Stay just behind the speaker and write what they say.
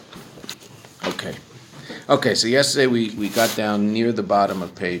Okay, so yesterday we got down near the bottom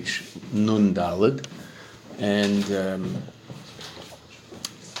of page Nun Daled, and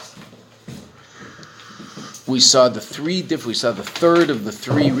we saw the third of the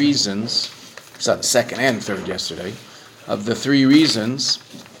three reasons, we saw the second and third yesterday, of the three reasons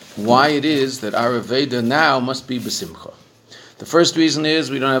why it is that our Aveda now must be B'simcha. The first reason is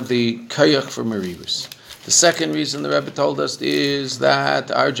we don't have the Kayach for Meribus. The second reason the Rebbe told us is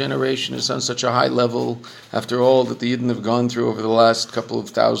that our generation is on such a high level, after all that the Yidden have gone through over the last couple of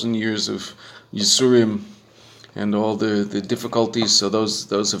thousand years of Yisurim and all the difficulties. So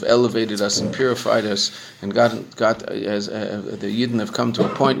those have elevated us and purified us, and got as the Yidden have come to a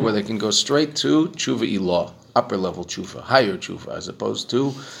point where they can go straight to tshuva ilah, upper level tshuva, higher tshuva, as opposed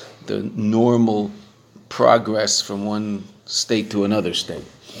to the normal progress from one state to another state.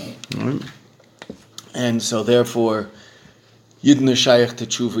 Mm-hmm. And so therefore, Yidden are shaykh to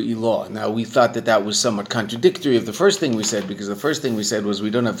tshuva ilah. Now we thought that was somewhat contradictory of the first thing we said, because the first thing we said was we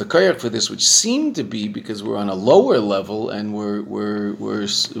don't have the koyach for this, which seemed to be because we're on a lower level and we're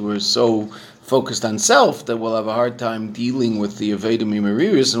so focused on self that we'll have a hard time dealing with the Aveda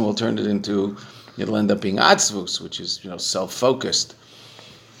Mimariris, and we'll turn it into, it'll end up being atzvus, which is self-focused.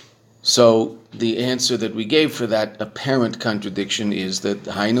 So the answer that we gave for that apparent contradiction is that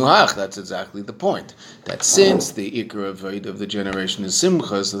hainu hach, that's exactly the point. That since the ikar avodah of the generation is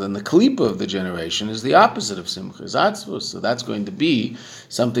simcha, so then the klipa of the generation is the opposite of simcha, is atzvus. So that's going to be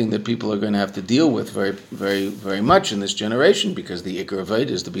something that people are going to have to deal with very, very, very much in this generation, because the ikar avodah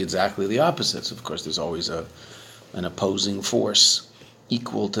is to be exactly the opposite. So of course there's always an opposing force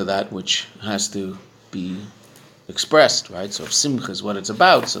equal to that which has to be expressed, right? So if simcha is what it's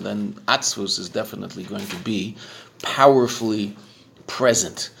about, so then atzvus is definitely going to be powerfully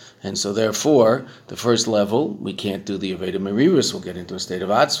present. And so therefore, the first level, we can't do the Aveda Meriris, we'll get into a state of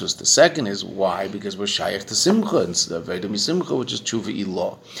atzvus. The second is, why? Because we're shaykh to simcha, and the Aveda Misimcha, which is tshuva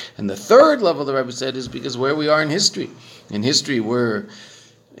ilah. And the third level, the Rebbe said, is because where we are in history. In history, we're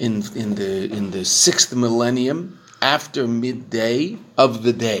in the sixth millennium, after midday of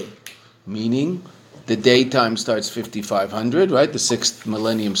the day, meaning the daytime starts 5500, right? The sixth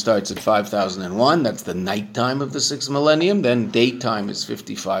millennium starts at 5001. That's the nighttime of the sixth millennium. Then daytime is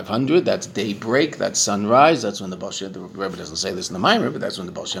 5500. That's daybreak. That's sunrise. That's when the Baal Shem Tov, the Rebbe doesn't say this in the Maimer, but that's when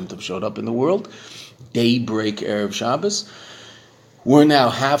the Baal Shem Tov showed up in the world. Daybreak, Erev Shabbos. We're now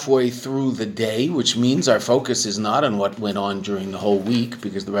halfway through the day, which means our focus is not on what went on during the whole week,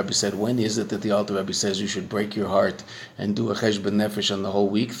 because the Rebbe said, when is it that the Alter Rebbe says you should break your heart and do a cheshbon nefesh on the whole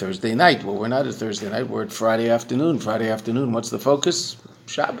week? Thursday night. Well, we're not at Thursday night, we're at Friday afternoon. Friday afternoon, what's the focus?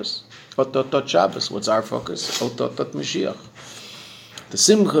 Shabbos. Ototot Shabbos. What's our focus? Ototot Mashiach. The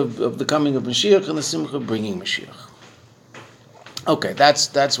simcha of the coming of Mashiach and the simcha of bringing Mashiach. Okay,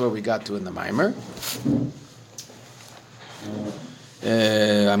 that's where we got to in the Maimer.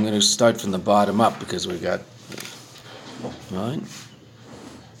 I'm going to start from the bottom up because we got, right?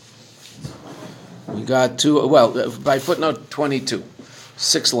 We got by footnote 22,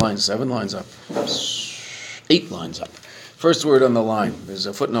 7 lines up, 8 lines up. First word on the line, there's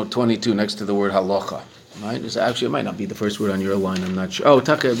a footnote 22 next to the word halacha, right? It might not be the first word on your line, I'm not sure. Oh,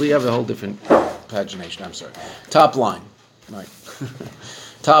 Taka, we have a whole different pagination, I'm sorry. Top line, right.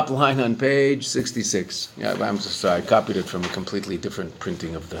 Top line on page 66. Yeah, I'm sorry, I copied it from a completely different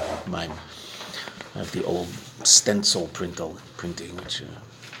printing of the mime. I have the old stencil printing, which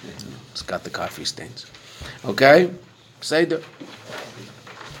it's got the coffee stains. Okay? Seder.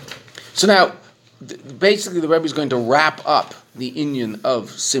 So now, basically the Rebbe is going to wrap up the inyan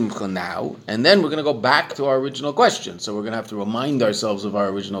of Simcha now, and then we're going to go back to our original question. So we're going to have to remind ourselves of our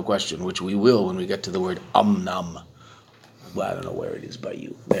original question, which we will when we get to the word amnam. Well, I don't know where it is by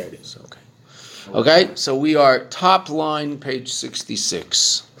you. There it is. Okay, so we are top line, page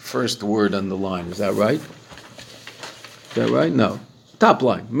 66. First word on the line. Is that right? Is that right? No. Top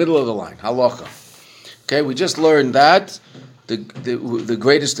line, middle of the line. Halacha. Okay, we just learned that the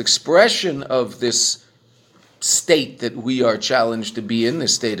greatest expression of this state that we are challenged to be in,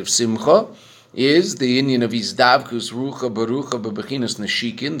 this state of simcha, is the inyan of Izdavkus Rucha Barucha Bebechinas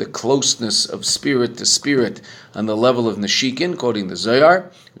Neshikin, the closeness of spirit to spirit on the level of Neshikin, quoting the Zohar,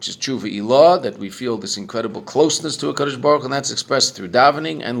 which is tshuva ilah, that we feel this incredible closeness to HaKadosh Baruch, and that's expressed through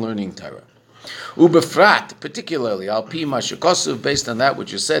davening and learning Torah. Ubefrat, particularly, al pi mashakosov, based on that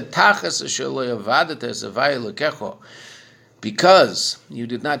which is said, Tachas asheloi avadata zavai lekecho, because you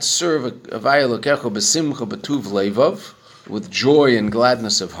did not serve avai lekecho besimcha betuv levov, with joy and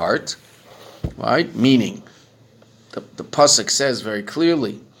gladness of heart. Right? Meaning, the pasuk says very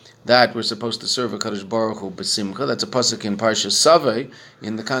clearly that we're supposed to serve HaKadosh Baruch Hu b'simcha. That's a pasuk in Parshas Saveh,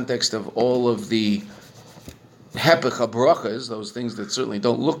 in the context of all of the hepech brachas, those things that certainly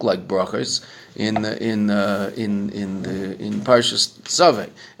don't look like brachas in Parshas Saveh.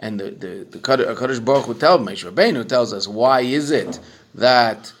 And the HaKadosh Baruch Hu Moshe Rabbeinu tells us, why is it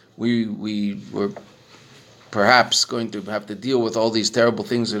that we were perhaps going to have to deal with all these terrible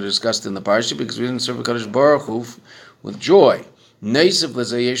things that are discussed in the parsha, because we didn't serve HaKadosh Baruch Hu with joy. There's the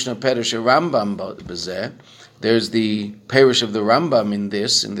parish of the Rambam in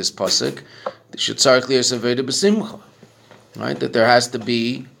this pasuk. Right, that there has to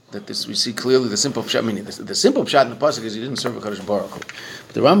be, that this we see clearly the simple pshat. Meaning the simple pshat in the pasuk is he didn't serve HaKadosh Baruch Hu.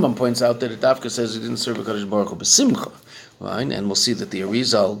 But the Rambam points out that it Dafka says he didn't serve HaKadosh Baruch Hu b'simcha. Right, and we'll see that the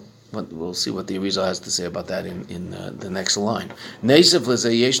Arizal. We'll see what the Arizal has to say about that in the next line. The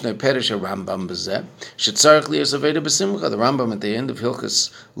Rambam at the end of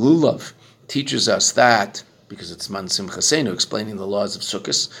Hilchas Lulav teaches us that, because it's Man Simchasenu, explaining the laws of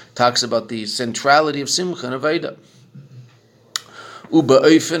Sukkos, talks about the centrality of Simcha and Aveda. Uba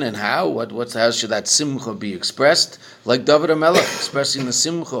Oifen, and how should that Simcha be expressed? Like David HaMelech expressing the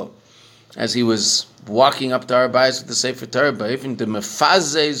Simcha as he was walking up to our bayis with the Sefer Torah, that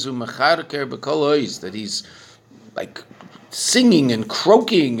he's like singing and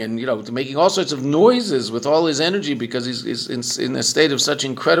croaking and making all sorts of noises with all his energy because he's in a state of such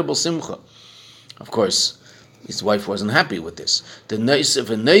incredible simcha. Of course, his wife wasn't happy with this. In addition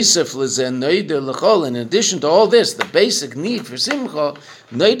to all this, the basic need for simcha,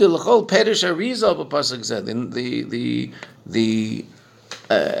 the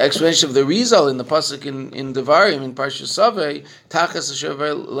explanation of the Rizal in the pasuk in Devarim in Parshas Saveh,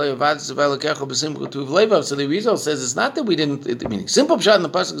 so the Rizal says it's not that we didn't. Meaning simple pshat in the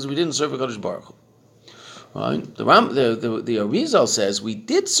pasuk is we didn't serve HaKadosh Baruch Hu. Right? The Rizal says we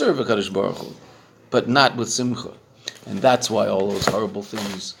did serve HaKadosh Baruch Hu, but not with simcha, and that's why all those horrible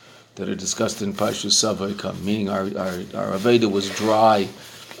things that are discussed in Parshas Saveh come. Meaning our Aveda was dry.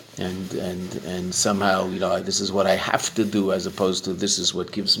 And somehow, this is what I have to do, as opposed to this is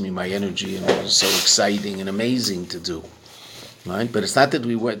what gives me my energy and what is so exciting and amazing to do, right? But it's not that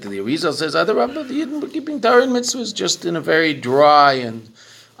we went. The Arizal says other Rabbah, the Yidden were keeping Torah and mitzvahs just in a very dry and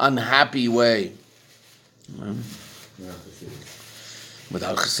unhappy way.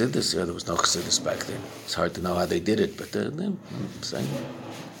 Without Chassidus, there was no Chassidus back then. It's hard to know how they did it, but I'm saying.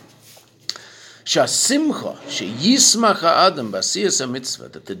 Shasimcha sheyismach ha'adam b'asiyas mitzvah,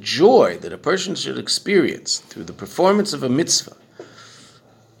 that the joy that a person should experience through the performance of a mitzvah,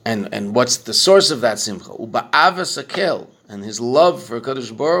 and what's the source of that simcha? Uba'avas akel, and his love for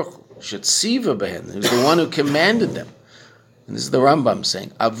Kadosh Baruch Hu, shetziva behen, who's the one who commanded them. And this is the Rambam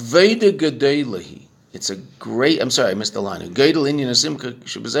saying, Aveda gedeilahi. It's a great. I'm sorry, I missed the line. Gedel inyan simcha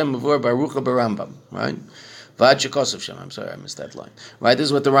shebezem mavur barucha barambam. Right? Vad shekosov shem. I'm sorry, I missed that line. Right? This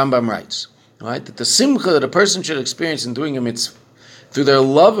is what the Rambam writes. Right, that the simcha that a person should experience in doing a mitzvah through their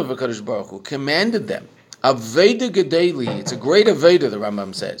love of HaKadosh Baruch Hu commanded them. Aveda gedeli, it's a great aveda, the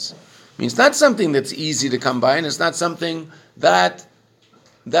Rambam says. It means not something that's easy to come by, and it's not something that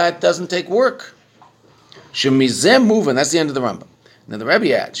doesn't take work. Shemizem muvan, that's the end of the Rambam. Now the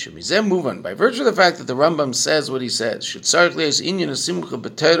Rebbe adds, Shemizem muvan, by virtue of the fact that the Rambam says what he says,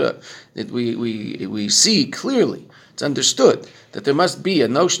 that we see clearly, it's understood that there must be a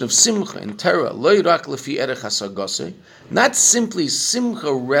notion of simcha in Torah, not simply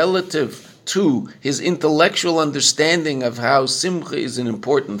simcha relative to his intellectual understanding of how simcha is an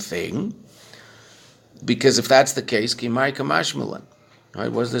important thing, because if that's the case, kimai kamashmalan,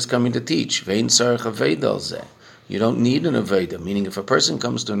 right? What is this coming to teach? Vein sarach aveda al zeh. You don't need an aveda, meaning if a person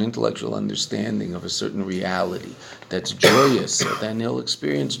comes to an intellectual understanding of a certain reality that's joyous, then he'll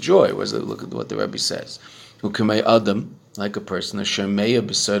experience joy. Look at what the Rebbe says. Ukemei adam, like a person, a shemeya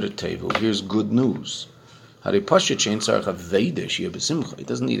b'seder tevu, here's good news. It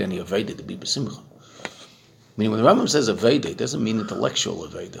doesn't need any aveda to be b'simcha. Meaning, when the Rambam says aveda, it doesn't mean intellectual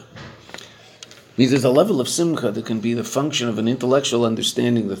aveda. It means there's a level of simcha that can be the function of an intellectual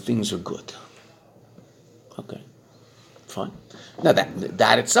understanding that things are good. Okay, fine. Now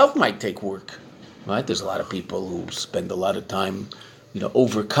that itself might take work, right? There's a lot of people who spend a lot of time,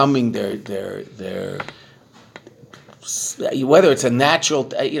 overcoming their whether it's a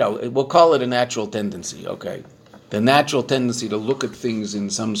natural, we'll call it a natural tendency, okay? The natural tendency to look at things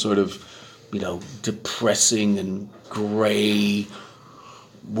in some sort of, depressing and gray,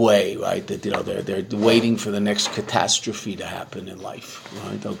 way, right? That they're waiting for the next catastrophe to happen in life,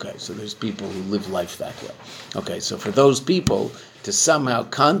 right? Okay, so there's people who live life that way. Okay, so for those people to somehow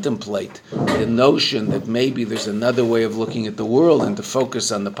contemplate the notion that maybe there's another way of looking at the world and to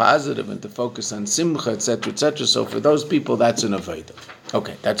focus on the positive and to focus on simcha, etc., etc. So for those people, that's an avodah.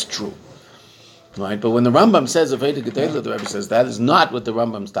 Okay, that's true, right? But when the Rambam says avodah gedela, the Rebbe says that is not what the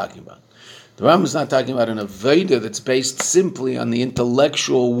Rambam's talking about. The Rambam is not talking about an avodah that's based simply on the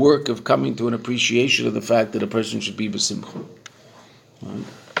intellectual work of coming to an appreciation of the fact that a person should be b'simcha. Right?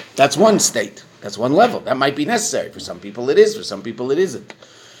 That's one state. That's one level. That might be necessary. For some people it is, for some people it isn't.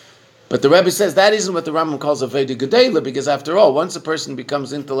 But the Rebbe says that isn't what the Rambam calls avodah gedela, because after all, once a person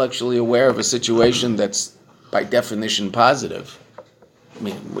becomes intellectually aware of a situation that's by definition positive, I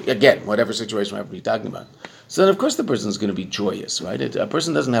mean, again, whatever situation we're talking about, so then of course the person is going to be joyous, right? A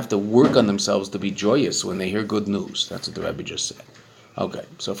person doesn't have to work on themselves to be joyous when they hear good news. That's what the Rebbe just said. Okay,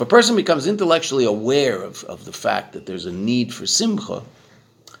 so if a person becomes intellectually aware of the fact that there's a need for simcha,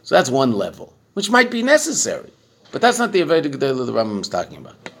 so that's one level, which might be necessary, but that's not the avodah gedela the Rambam is talking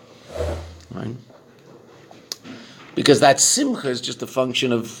about, right? Because that simcha is just a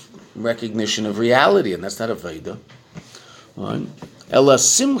function of recognition of reality, and that's not avodah, right? The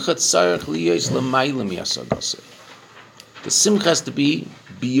simcha has to be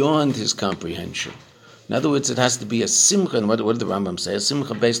beyond his comprehension. In other words, it has to be a simcha, and what did the Rambam say? A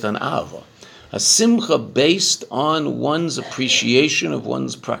simcha based on ahava. A simcha based on one's appreciation of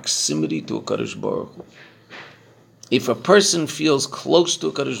one's proximity to a Kadosh Baruch Hu. If a person feels close to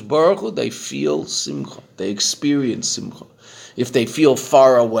a Kadosh Baruch Hu, they feel simcha. They experience simcha. If they feel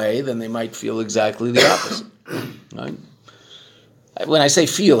far away, then they might feel exactly the opposite. Right? When I say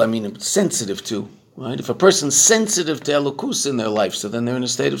feel, I mean sensitive to. Right? If a person's sensitive to elokus in their life, so then they're in a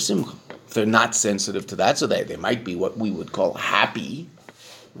state of simcha. If they're not sensitive to that, so they might be what we would call happy.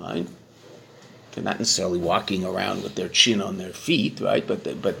 Right? They're not necessarily walking around with their chin on their feet, right? But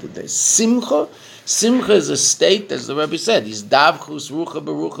the simcha is a state, as the Rebbe said, is davchus rucha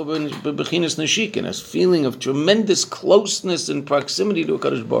berucha bebechinas neshikin, a feeling of tremendous closeness and proximity to a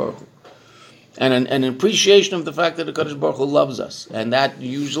Kadosh Baruch Hu. And an appreciation of the fact that the Kadosh Baruch Hu loves us. And that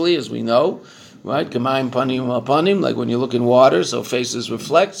usually, as we know, right, kamayim panim apanim, like when you look in water, so faces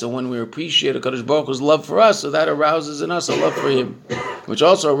reflect. So when we appreciate a Kadosh Baruch Hu's love for us, so that arouses in us a love for Him, which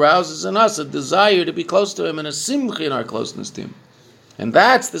also arouses in us a desire to be close to Him and a simcha in our closeness to Him. And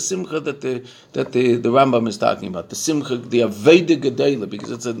that's the simcha that the Rambam is talking about. The simcha, the avodah gedela,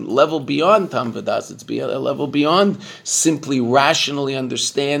 because it's a level beyond tam v'das. It's a level beyond simply rationally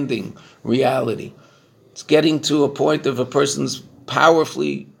understanding reality. It's getting to a point of a person's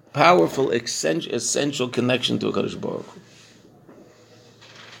powerful, essential connection to a Kadosh Baruch Hu.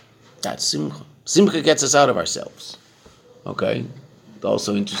 That's simcha. Simcha gets us out of ourselves. Okay?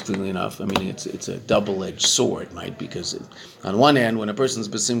 Also, interestingly enough, I mean, it's a double-edged sword, right? Because on one hand, when a person's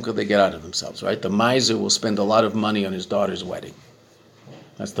besimcha, they get out of themselves, right? The miser will spend a lot of money on his daughter's wedding.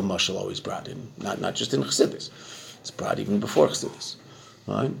 That's the mashal always brought in, not just in Chassidus. It's brought even before Chassidus,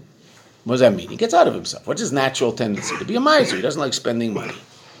 right? What does that mean? He gets out of himself. What's his natural tendency? To be a miser. He doesn't like spending money.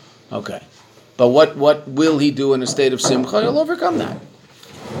 Okay. But what will he do in a state of simcha? He'll overcome that.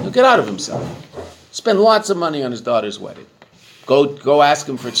 He'll get out of himself. Spend lots of money on his daughter's wedding. Go ask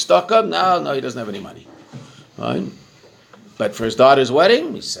him for tzedakah. No, he doesn't have any money. Right? But for his daughter's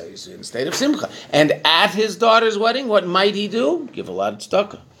wedding, he's in a state of simcha. And at his daughter's wedding, what might he do? Give a lot of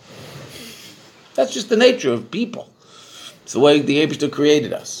tzedakah. That's just the nature of people. It's the way the Eibishter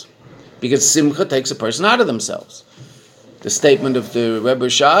created us. Because simcha takes a person out of themselves. The statement of the Rebbe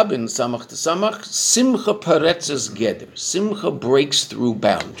Shab in Samach to Samach, simcha paretzes geder. Simcha breaks through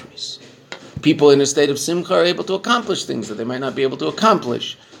boundaries. People in a state of simcha are able to accomplish things that they might not be able to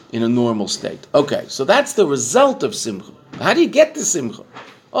accomplish in a normal state. Okay, so that's the result of simcha. How do you get to simcha?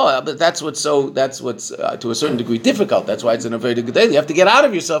 Oh, but that's what's to a certain degree difficult. That's why it's an avodah gedela. You have to get out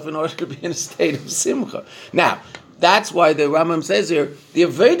of yourself in order to be in a state of simcha. Now, that's why the Rambam says here, the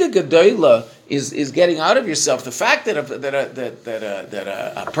avodah gedela is getting out of yourself. The fact that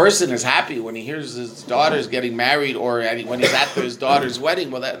a person is happy when he hears his daughter's getting married, or when he's at his daughter's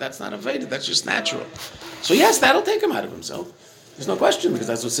wedding, well, that's not avodah. That's just natural. So yes, that'll take him out of himself. There's no question, because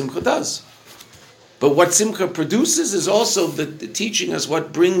that's what simcha does. But what simcha produces is also the teaching us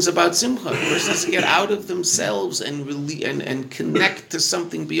what brings about simcha. The person has to get out of themselves and connect to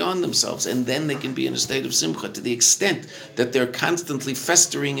something beyond themselves, and then they can be in a state of simcha. To the extent that they're constantly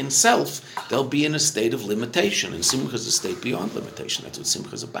festering in self, they'll be in a state of limitation, and simcha is a state beyond limitation. That's what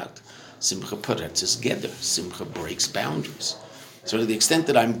simcha is about. Simcha paretzes geder. Simcha breaks boundaries. So to the extent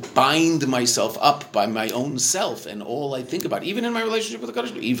that I bind myself up by my own self and all I think about, even in my relationship with the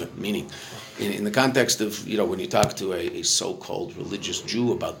Kaddish, even, meaning in the context of, when you talk to a so-called religious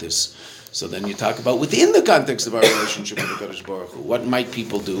Jew about this, so then you talk about within the context of our relationship with the Kaddish Baruch Hu, what might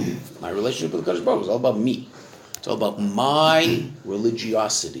people do? My relationship with the Kaddish Baruch Hu is all about me. It's all about my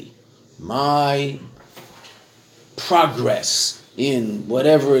religiosity, my progress in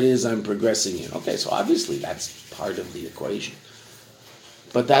whatever it is I'm progressing in. Okay, so obviously that's part of the equation.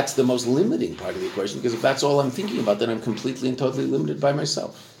 But that's the most limiting part of the equation, because if that's all I'm thinking about, then I'm completely and totally limited by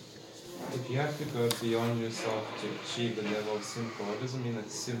myself. If you have to go beyond yourself to achieve the level of simcha, what does it mean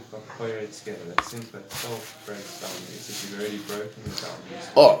that simcha poirets together, that simcha itself breaks boundaries, if you've already broken the boundaries?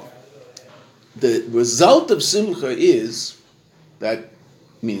 Oh, the result of simcha is that,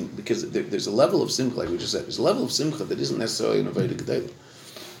 because there's a level of simcha, like we just said, there's a level of simcha that isn't necessarily an avodah gedela.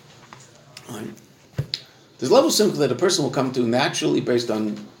 Right? There's a level of simcha that a person will come to naturally based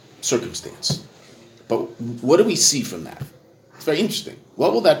on circumstance. But what do we see from that? It's very interesting.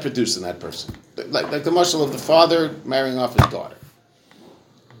 What will that produce in that person? Like the mashal of the father marrying off his daughter.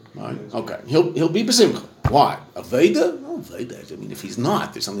 Right? Okay. He'll be besimcha. Why? Aveda? No, Aveda. If he's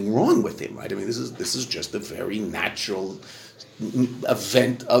not, there's something wrong with him, right? This is just a very natural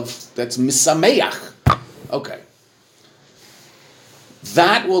event that's misameach. Okay.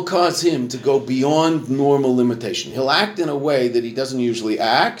 That will cause him to go beyond normal limitation. He'll act in a way that he doesn't usually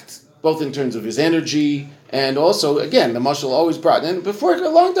act, both in terms of his energy and also, again, the mashal always brought, and a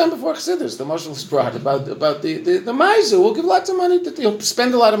long time before Chassidus, the mashal is brought about the maizu will give lots of money, he'll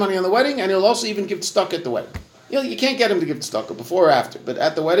spend a lot of money on the wedding, and he'll also even give tzedakah at the wedding. You can't get him to give tzedakah before or after, but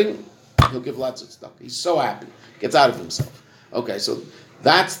at the wedding, he'll give lots of tzedakah. He's so happy, gets out of himself. Okay, so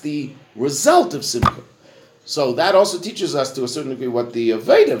that's the result of simcha. So that also teaches us to a certain degree what the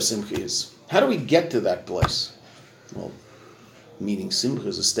Aveda of Simcha is. How do we get to that place? Well, meaning Simcha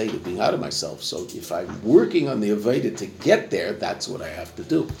is a state of being out of myself. So if I'm working on the Aveda to get there, that's what I have to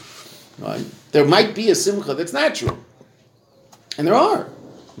do. Right? There might be a Simcha that's natural. And there are.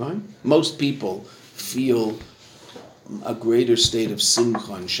 Right? Most people feel a greater state of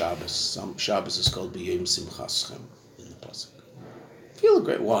Simcha on Shabbos. Shabbos is called B'yom Simchaschem in the Pasuk. Feel a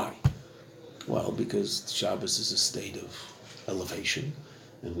great... Why? Well, because Shabbos is a state of elevation,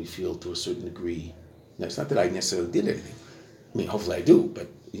 and we feel to a certain degree. Now, it's not that I necessarily did anything. Hopefully I do, but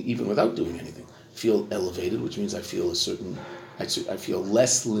even without doing anything, feel elevated, which means I feel I feel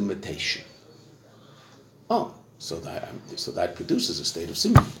less limitation. Oh, so that produces a state of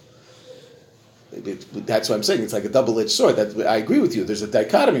simcha. That's what I'm saying. It's like a double-edged sword. I agree with you. There's a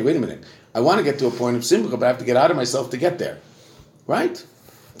dichotomy. Wait a minute. I want to get to a point of simcha, but I have to get out of myself to get there. Right?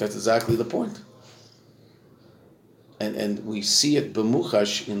 That's exactly the point. And we see it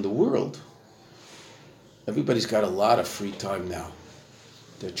b'muchash in the world. Everybody's got a lot of free time now.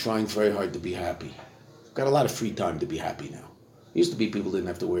 They're trying very hard to be happy. Got a lot of free time to be happy now. It used to be people didn't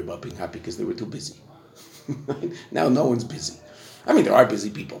have to worry about being happy because they were too busy. Now no one's busy. There are busy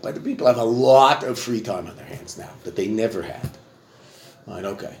people, but the people have a lot of free time on their hands now that they never had. Right,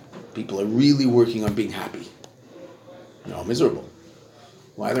 okay. People are really working on being happy. They're all miserable.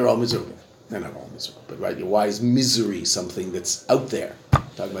 Why they're all miserable? They're not all miserable, but right, why is misery something that's out there?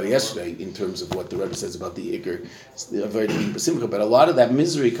 Talked about it yesterday in terms of what the Rebbe says about the Iker, but a lot of that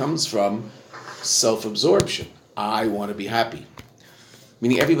misery comes from self-absorption. I want to be happy.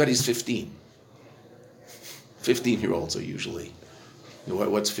 Meaning everybody's 15. 15-year-olds are usually.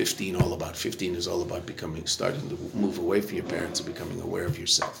 What's 15 all about? 15 is all about starting to move away from your parents and becoming aware of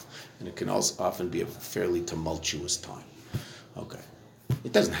yourself. And it can also often be a fairly tumultuous time. Okay.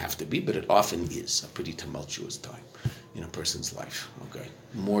 It doesn't have to be, but it often is a pretty tumultuous time in a person's life. Okay.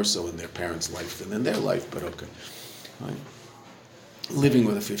 More so in their parents' life than in their life, but okay. Right. Living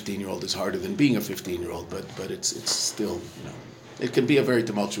with a 15-year-old is harder than being a 15-year-old, but it's still, it can be a very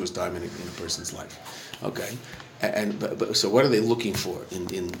tumultuous time in a person's life. Okay. But so what are they looking for?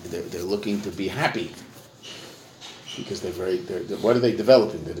 They're looking to be happy. Because what are they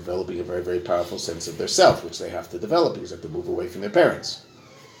developing? They're developing a very, very powerful sense of their self, which they have to develop because they have to move away from their parents.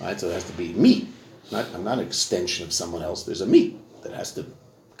 Right? So it has to be me. I'm not an extension of someone else. There's a me that has to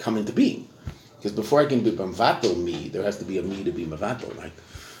come into being. Because before I can be mavatel me, there has to be a me to be mavatel, right?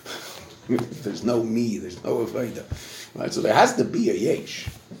 If there's no me, there's no avodah. Right? So there has to be a yesh.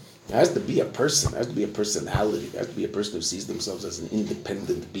 There has to be a person. There has to be a personality. There has to be a person who sees themselves as an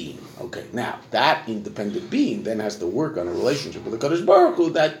independent being. Okay, now, that independent being then has to work on a relationship with the Kadosh Baruch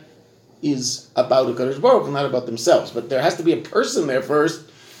Hu that is about the Kadosh Baruch Hu, not about themselves. But there has to be a person there first.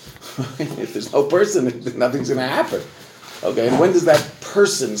 If there's no person, nothing's going to happen. Okay, and when does that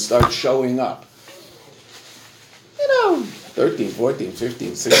person start showing up? 13, 14,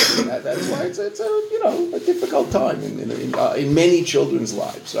 15, 16. That's why it's a difficult time in many children's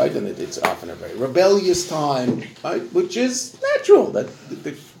lives, right? And it's often a very rebellious time, right? Which is natural.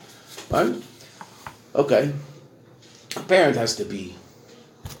 Right? Okay. A parent has to be,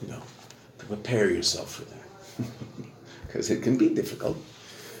 to prepare yourself for that. Because it can be difficult.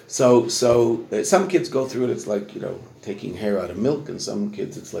 So some kids go through it, it's like, taking hair out of milk, and some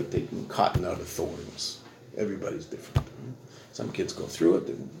kids it's like taking cotton out of thorns. Everybody's different. Right? Some kids go through it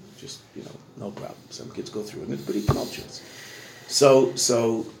and just, no problem. Some kids go through it and it's pretty tumultuous.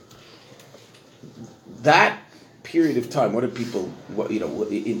 So that period of time, what are people,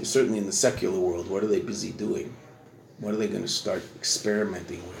 certainly in the secular world, what are they busy doing? What are they going to start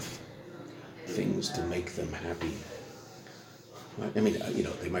experimenting with? Things to make them happy. I mean,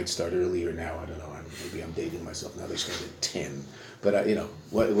 they might start earlier now. I don't know. Maybe I'm dating myself now. They start at 10. But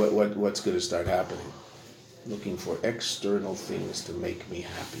what's going to start happening? Looking for external things to make me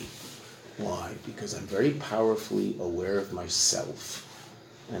happy. Why? Because I'm very powerfully aware of myself,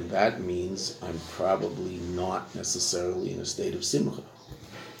 and that means I'm probably not necessarily in a state of simcha.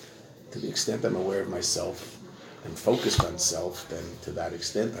 To the extent I'm aware of myself and focused on self, then to that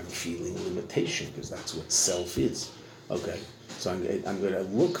extent I'm feeling limitation, because that's what self is. Okay. So I'm going to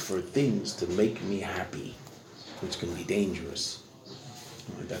look for things to make me happy, which can be dangerous.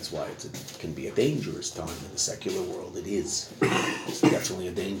 That's why it can be a dangerous time in the secular world. It is. It's definitely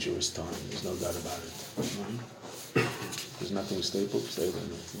a dangerous time. There's no doubt about it. There's nothing stable. You're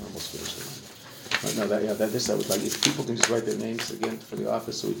almost finished. Right, I would like, if people can just write their names again for the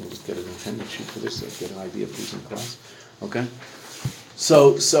office, so we can just get an attendance sheet for this, so get an idea of who's in class. Okay?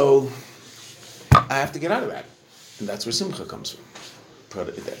 So I have to get out of that. And that's where simcha comes from.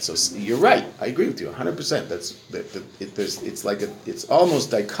 So you're right. I agree with you 100%. It's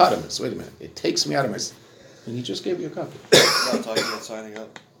almost dichotomous. Wait a minute. It takes me out of my. And he just gave you a copy. Not talking about signing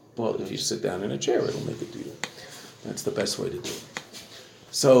up. Well, if you sit down in a chair, it'll make it to you. That's the best way to do it.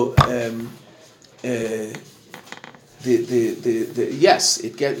 So the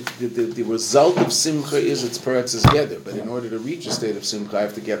result of simcha is it's peretzes together. But in order to reach a state of simcha, I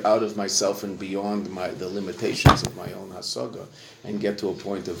have to get out of myself and beyond the limitations of my own hasaga, and get to a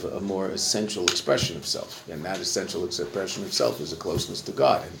point of a more essential expression of self. And that essential expression of self is a closeness to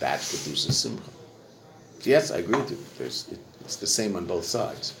God, and that produces simcha. Yes, I agree with you. It's the same on both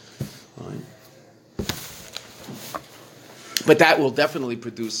sides. Right? But that will definitely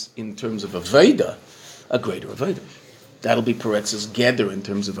produce, in terms of Aveda, a greater Aveda. That'll be Peretz's gather in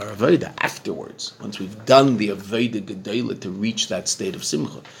terms of our Aveda afterwards, once we've done the Aveda Gedela to reach that state of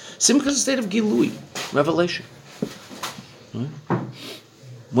Simcha. Simcha is a state of Gilui, revelation. Right?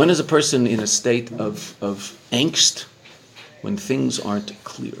 When is a person in a state of angst? When things aren't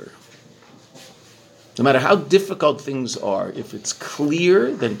clear. No matter how difficult things are, if it's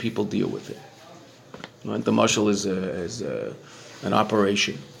clear, then people deal with it. Right? The mashal is an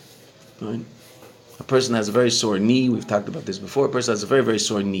operation. Right? A person has a very sore knee. We've talked about this before. A person has a very, very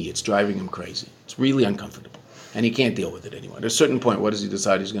sore knee. It's driving him crazy. It's really uncomfortable. And he can't deal with it anymore. At a certain point, what does he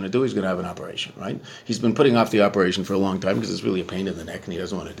decide he's going to do? He's going to have an operation, right? He's been putting off the operation for a long time because it's really a pain in the neck and he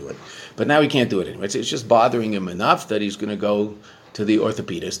doesn't want to do it. But now he can't do it anymore. It's just bothering him enough that he's going to go to the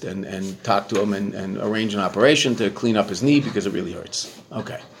orthopedist and talk to him and arrange an operation to clean up his knee because it really hurts.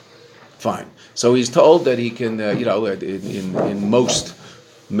 Okay, fine. So he's told that he can, in most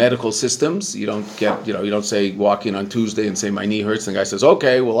medical systems, you don't say walk in on Tuesday and say my knee hurts, and the guy says,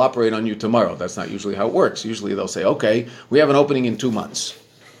 okay, we'll operate on you tomorrow. That's not usually how it works. Usually they'll say, okay, we have an opening in 2 months.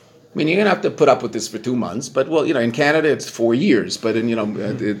 I mean, you're going to have to put up with this for 2 months, but in Canada it's 4 years, but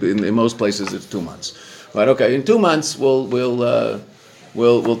in most places it's 2 months. Right, okay, in 2 months we'll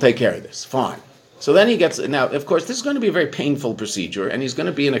take care of this. Fine. So then he gets, now of course this is going to be a very painful procedure, and he's going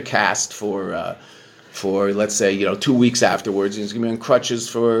to be in a cast for let's say 2 weeks afterwards. He's going to be on crutches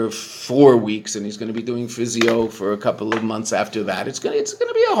for 4 weeks, and he's going to be doing physio for a couple of months after that. It's going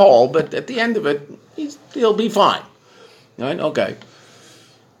to be a haul, but at the end of it, he'll be fine. Right? Okay.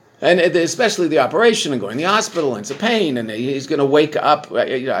 And especially the operation and going to the hospital, and it's a pain, and he's going to wake up.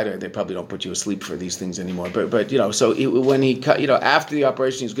 They probably don't put you asleep for these things anymore. But so when he after the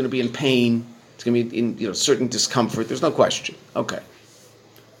operation, he's going to be in pain. It's going to be in certain discomfort. There's no question. Okay.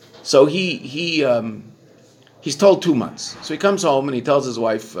 So he's told 2 months. So he comes home and he tells his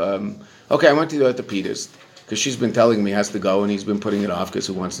wife, okay, I went to the orthopedist because she's been telling me he has to go, and he's been putting it off because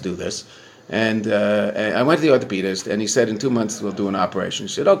who wants to do this? And I went to the orthopedist, and he said, in 2 months we'll do an operation.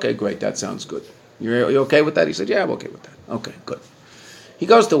 She said, okay, great, that sounds good. You okay with that? He said, yeah, I'm okay with that. Okay, good. He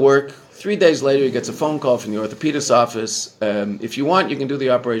goes to work. 3 days later, he gets a phone call from the orthopedist's office. If you want, you can do the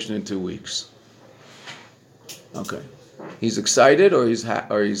operation in 2 weeks. Okay. He's excited or he's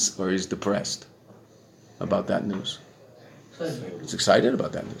depressed about that news? He's excited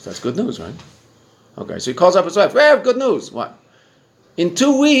about that news. That's good news, right? Okay, so he calls up his wife. Hey, good news. What? In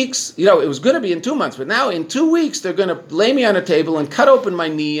 2 weeks, it was going to be in 2 months, but now in 2 weeks, they're going to lay me on a table and cut open my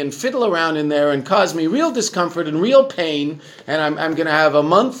knee and fiddle around in there and cause me real discomfort and real pain. And I'm going to have a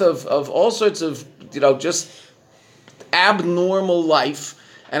month of all sorts of, just abnormal life.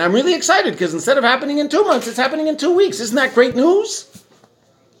 And I'm really excited because instead of happening in 2 months, it's happening in 2 weeks. Isn't that great news?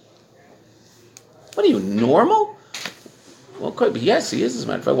 What are you, normal? Well, yes, he is, as a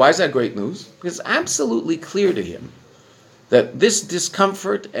matter of fact. Why is that great news? Because it's absolutely clear to him that this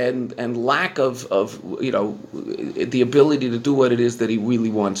discomfort and lack of the ability to do what it is that he really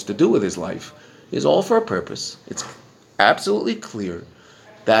wants to do with his life is all for a purpose. It's absolutely clear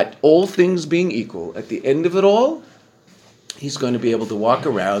that all things being equal, at the end of it all, he's going to be able to walk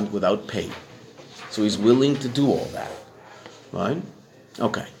around without pain. So he's willing to do all that. Right?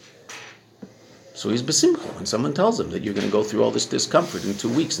 Okay. So he's besimcha when someone tells him that you're going to go through all this discomfort in 2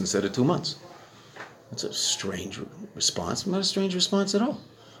 weeks instead of 2 months. That's a strange response. Not a strange response at all.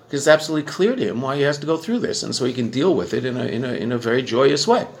 Because it's absolutely clear to him why he has to go through this, and so he can deal with it in a very joyous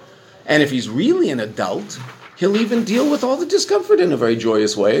way. And if he's really an adult, he'll even deal with all the discomfort in a very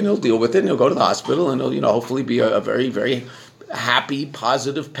joyous way, and he'll deal with it, and he'll go to the hospital, and he'll hopefully be a very, very happy,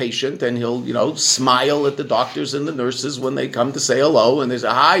 positive patient, and he'll smile at the doctors and the nurses when they come to say hello, and they say,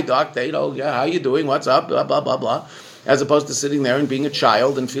 "Hi, doc, yeah, how you doing? What's up? Blah blah blah blah," as opposed to sitting there and being a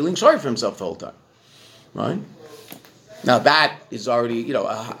child and feeling sorry for himself the whole time. Right? Now that is already,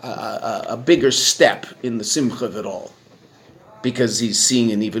 a bigger step in the simcha of it all, because he's seeing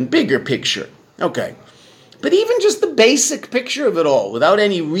an even bigger picture. Okay, but even just the basic picture of it all, without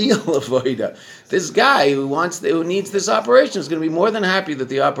any real avoida, this guy who needs this operation is going to be more than happy that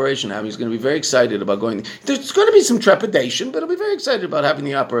the operation happened. He's going to be very excited about going. There's going to be some trepidation, but he'll be very excited about having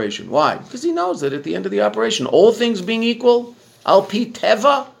the operation. Why? Because he knows that at the end of the operation, all things being equal, al pi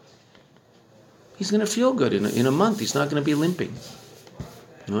teva, he's going to feel good in a month. He's not going to be limping,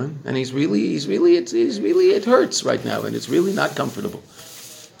 right? And it hurts right now, and it's really not comfortable.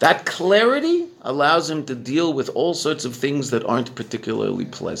 That clarity allows him to deal with all sorts of things that aren't particularly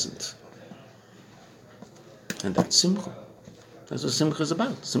pleasant, and that's simcha. That's what simcha is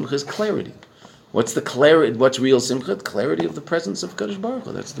about. Simcha is clarity. What's the clarity? What's real simcha? The clarity of the presence of Kadosh Baruch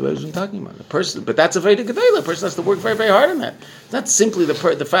Hu. That's the way I'm talking about. But that's a Veda Gedela. A person has to work very, very hard on that. It's not simply the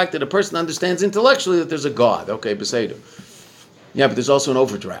fact that a person understands intellectually that there's a God. Okay, Beseder. Yeah, but there's also an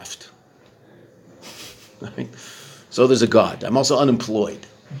overdraft. Right? So there's a God. I'm also unemployed.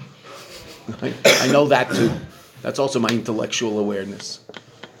 Right? I know that too. That's also my intellectual awareness.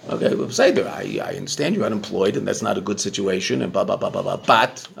 Okay, well, Beseder, I understand you're unemployed and that's not a good situation and blah, blah, blah, blah, blah.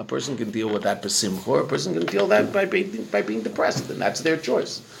 But a person can deal with that besimcha, or a person can deal with that by being depressed, and that's their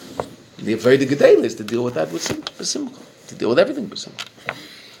choice. The Veda Gedela is to deal with that with besimcha, to deal with everything besimcha.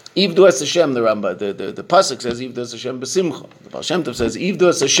 Ivdu es Hashem, the Rambam, the pasuk says, Ivdu es Hashem besimcha. The Baal Shem Tov says, Ivdu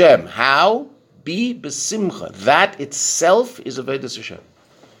es Hashem. How? Be besimcha. That itself is a Veda Hashem.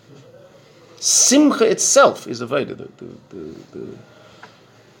 Simcha itself is a Veda. The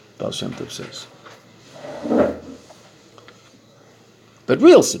Baal Shem Tov says. But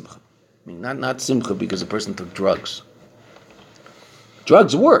real simcha. I mean, not simcha because a person took drugs.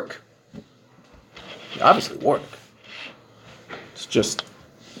 Drugs work. They obviously work. It's just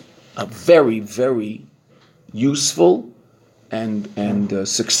a very, very useful and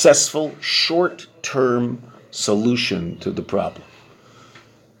successful short-term solution to the problem,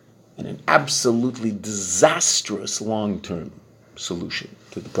 and an absolutely disastrous long-term solution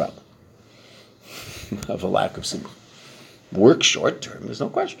to the problem of a lack of simcha. Work short-term, there's no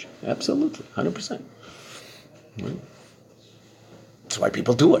question. Absolutely, 100%. Right? That's why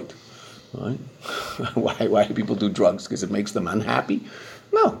people do it. Right? Why do people do drugs? Because it makes them unhappy?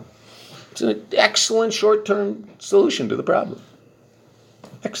 No. It's an excellent short-term solution to the problem.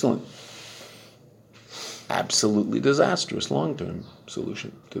 Excellent. Absolutely disastrous long-term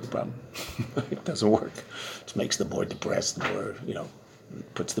solution to the problem. It doesn't work. It just makes them more depressed, more,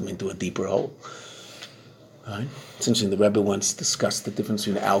 puts them into a deeper hole. Right? It's interesting, the Rebbe once discussed the difference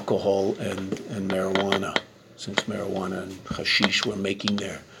between alcohol and marijuana. Since marijuana and hashish were making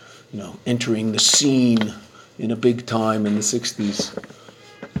their, entering the scene in a big time in the 60s.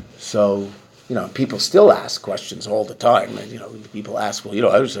 So, people still ask questions all the time. And, people ask,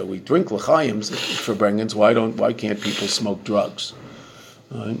 well, so we drink l'chaims for brengens. Why can't people smoke drugs?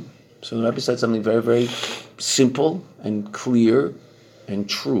 Right? So the Rebbe said something very, very simple and clear and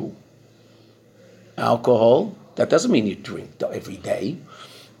true. Alcohol, that doesn't mean you drink every day,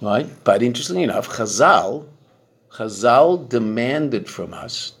 right? But interestingly enough, Chazal Chazal demanded from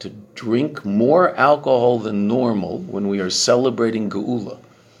us to drink more alcohol than normal when we are celebrating Geula.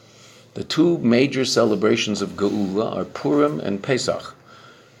 The two major celebrations of Geula are Purim and Pesach.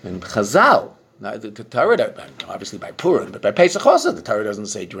 And Chazal, the Torah, obviously by Purim, but by Pesach also, the Torah doesn't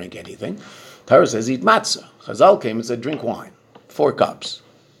say drink anything. The Torah says eat matzah. Chazal came and said drink wine, 4 cups.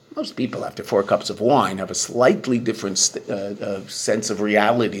 Most people, after 4 cups of wine, have a slightly different sense of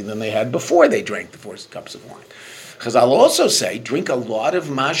reality than they had before they drank the 4 cups of wine. Chazal also say drink a lot of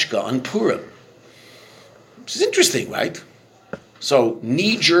mashka on Purim. Which is interesting, right? So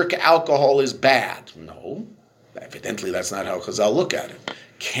knee-jerk alcohol is bad. No, evidently that's not how Chazal look at it.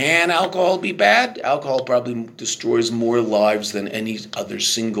 Can alcohol be bad? Alcohol probably destroys more lives than any other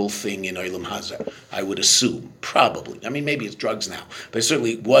single thing in Olam Hazeh, I would assume. Probably. I mean, maybe it's drugs now, but it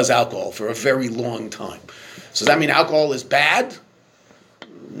certainly was alcohol for a very long time. So does that mean alcohol is bad?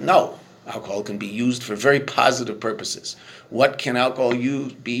 No. Alcohol can be used for very positive purposes. What can alcohol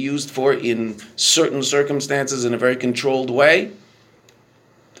be used for in certain circumstances in a very controlled way?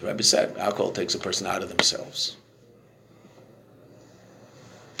 The Rebbe said, alcohol takes a person out of themselves.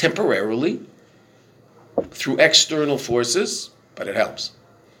 Temporarily, through external forces, but it helps.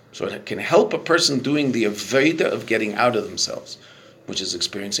 So it can help a person doing the Aveda of getting out of themselves, which is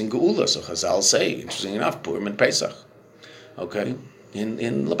experiencing Geula. So Chazal say, interesting enough, Purim and Pesach. Okay?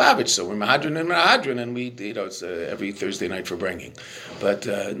 In Lubavitch, so we're Mahadran, and we, it's every Thursday night for bringing. But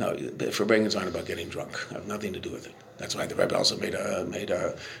no, for bringings aren't about getting drunk. Have nothing to do with it. That's why the Rebbe also made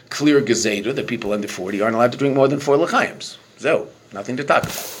a clear gazeta that people under 40 aren't allowed to drink more than 4 l'chaims. So, nothing to talk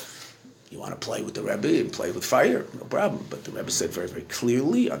about. You want to play with the Rebbe and play with fire, no problem. But the Rebbe said very, very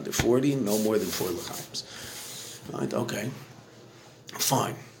clearly, under 40, no more than 4 l'chaims. Right? Okay.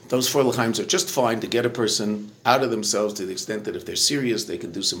 Fine. Those 4 l'chaims are just fine to get a person out of themselves to the extent that if they're serious, they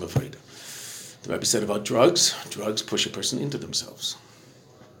can do some avodah. The Rebbe said about drugs push a person into themselves.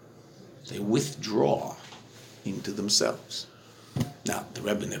 They withdraw into themselves. Now, the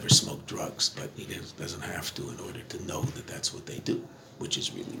Rebbe never smoked drugs, but he doesn't have to in order to know that that's what they do, which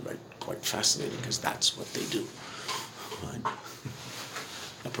is really quite fascinating because that's what they do. Right?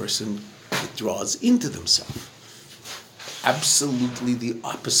 A person withdraws into themselves. Absolutely the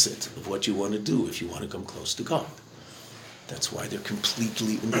opposite of what you want to do if you want to come close to God. That's why they're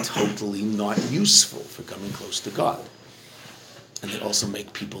completely and totally not useful for coming close to God. And they also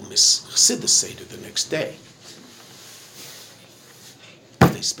make people miss Chassidus Seder the next day.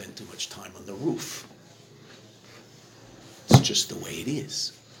 They spend too much time on the roof. It's just the way it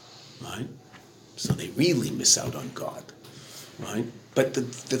is, right? So they really miss out on God, right? But the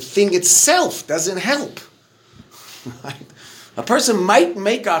thing itself doesn't help. Right? A person might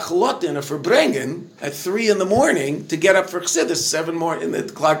make a chalotin or verbrengen at 3 a.m. to get up for chassidus 7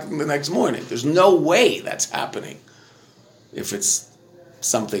 o'clock the next morning. There's no way that's happening if it's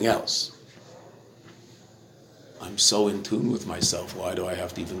something else. I'm so in tune with myself. Why do I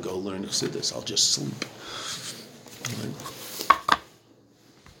have to even go learn chassidus? I'll just sleep. Right?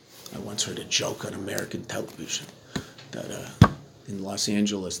 I once heard a joke on American television that in Los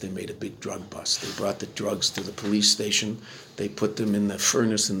Angeles, they made a big drug bust. They brought the drugs to the police station. They put them in the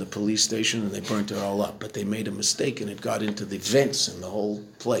furnace in the police station, and they burnt it all up. But they made a mistake, and it got into the vents in the whole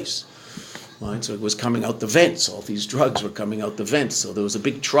place. Right? So it was coming out the vents. All these drugs were coming out the vents. So there was a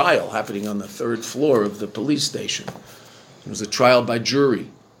big trial happening on the 3rd floor of the police station. It was a trial by jury.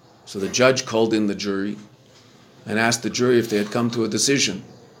 So the judge called in the jury and asked the jury if they had come to a decision.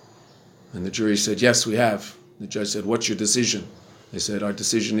 And the jury said, yes, we have. The judge said, what's your decision? They said, our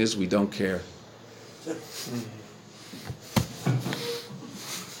decision is we don't care.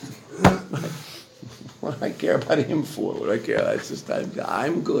 What do I care about him for? What do I care? It's just,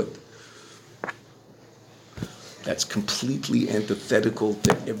 I'm good. That's completely antithetical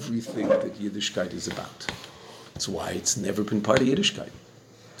to everything that Yiddishkeit is about. That's why it's never been part of Yiddishkeit.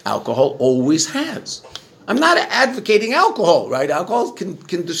 Alcohol always has. I'm not advocating alcohol, right? Alcohol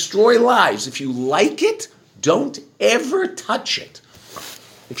can destroy lives. If you like it, don't ever touch it.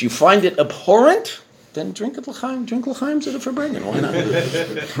 If you find it abhorrent, then drink l'chaim. Drink l'chaim to the Farbrengen. Why not?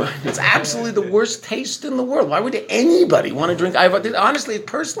 It's absolutely the worst taste in the world. Why would anybody want to drink? Honestly,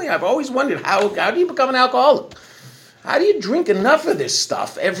 personally, I've always wondered how do you become an alcoholic? How do you drink enough of this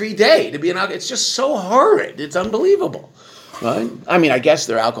stuff every day to be an alcoholic? It's just so horrid. It's unbelievable. Right? I mean, I guess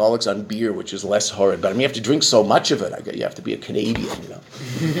there are alcoholics on beer, which is less horrid, but I mean, you have to drink so much of it. I guess you have to be a Canadian, you know.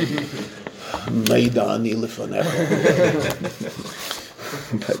 Maydani lifanecha.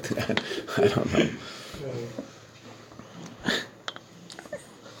 But I don't know.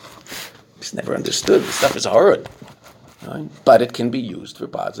 Just never understood. This stuff is horrid. Right? But it can be used for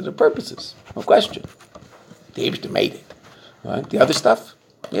positive purposes. No question. The Eibishter made it. Right? The other stuff,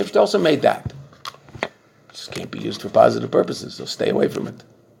 the Eibishter also made that. It just can't be used for positive purposes, so stay away from it.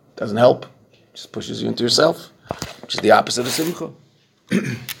 Doesn't help. It just pushes you into yourself, which is the opposite of simcha.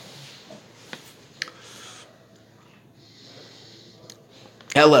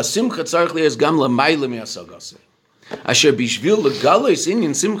 Ela simcha tzarich lias gam lamayla mi'asagase. Asher bishvil legalos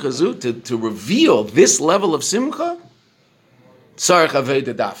inyan simcha zu, to reveal this level of simcha, tzarich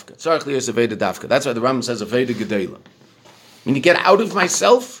aveda dafka. Tzarich lias aveda dafka. That's why the Rambam says aveda gedela. When you get out of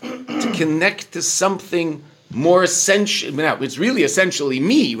myself to connect to something more essential. Now, it's really essentially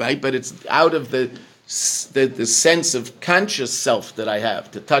me, right? But it's out of the sense of conscious self that I have,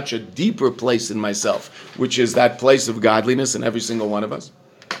 to touch a deeper place in myself, which is that place of godliness in every single one of us.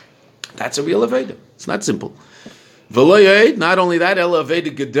 That's a real Aveda. It's not simple. Not only that,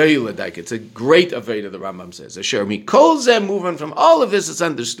 it's a great Aveda, the Rambam says. Asher mikol zeh, moving from all of this, it's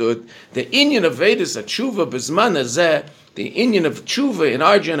understood. The inyan of Vedas, a tshuva b'zman hazeh, the inyan of tshuva in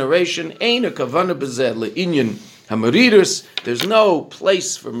our generation, ein a kavana b'zeh le'inyan hamaridus. There's no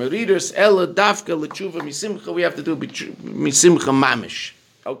place for maridus. Ela dafka l'tshuva misimcha. We have to do misimcha mamish.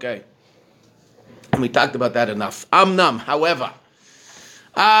 Okay. And we talked about that enough. Amnam, however,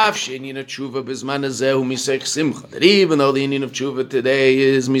 that even though the Indian of Tshuva today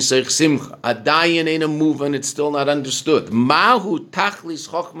is Misech Simcha, Adayin ain't a move and it's still not understood. Mahu Tachlis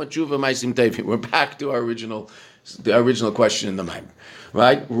Chochma Tshuva Maisim Tevim. We're back to the original question in the Maimer.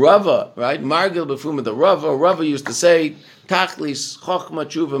 Right? Rava, right? Margela befuma the Rava used to say, Tachlis Chochma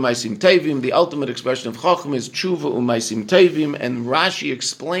Tshuva Maisim Tevim. The ultimate expression of Chochma is Tshuva Maisim Tevim. And Rashi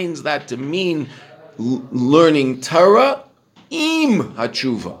explains that to mean learning Torah im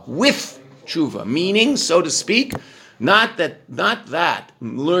hatshuva, with tshuva, meaning, so to speak, not that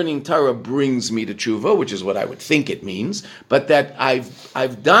learning Torah brings me to tshuva, which is what I would think it means, but that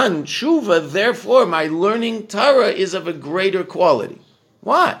I've done tshuva, therefore my learning Torah is of a greater quality.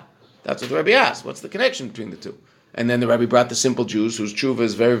 Why? That's what the Rebbe asked. What's the connection between the two? And then the Rebbe brought the simple Jews, whose tshuva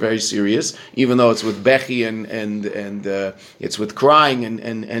is very, very serious, even though it's with bechi and it's with crying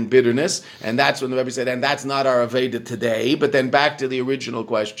and bitterness. And that's when the Rebbe said, and that's not our Aveda today. But then back to the original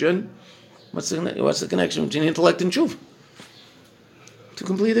question, what's the connection between intellect and tshuva? Two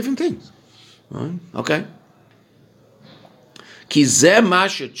completely different things. Right? Okay. Ki zeh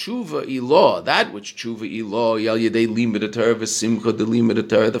masha tshuva ilo, that which tshuva ilo, yal yedei limud Torah v'simcha de limud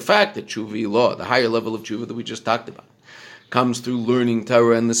Torah, the fact that tshuva ilo, the higher level of tshuva that we just talked about, comes through learning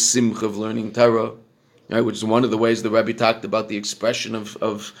Torah and the simcha of learning Torah, right, which is one of the ways the Rebbe talked about the expression of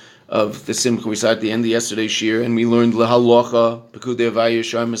the simcha. We saw at the end of yesterday's shiur, and we learned lahalocha, pekudei avayah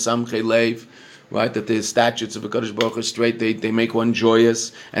yashar mesamchei leiv, right, that the statutes of HaKadosh Baruch Hu are straight, they make one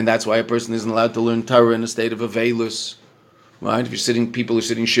joyous, and that's why a person isn't allowed to learn Torah in a state of avelus. Right? If people who are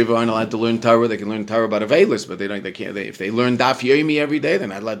sitting shiva aren't allowed to learn Torah, they can learn Torah about Avelis, but they can't. If they learn Daf Yomi every day, they're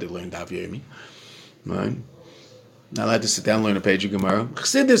not allowed to learn Daf Yomi. Right? Not allowed to sit down and learn a page of Gemara.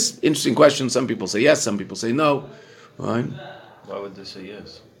 Chassidus, interesting question. Some people say yes, some people say no. Right? Why would they say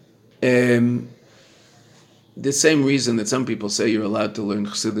yes? The same reason that some people say you're allowed to learn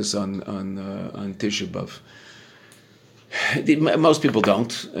Chassidus on Tisha B'Av. Most people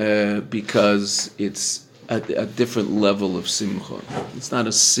don't, because it's a different level of simcha. It's not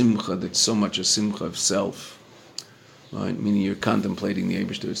a simcha that's so much a simcha of self, right? Meaning you're contemplating the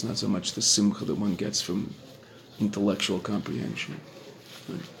Eibishter. It's not so much the simcha that one gets from intellectual comprehension.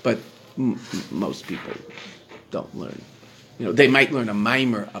 Right? But most people don't learn. They might learn a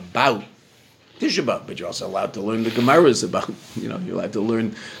mimer about Tisha B'Av, but you're also allowed to learn the Gemaras about. You're allowed to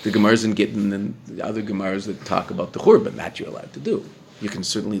learn the Gemaras in Gittin and the other Gemaras that talk about the Churban. That you're allowed to do. You can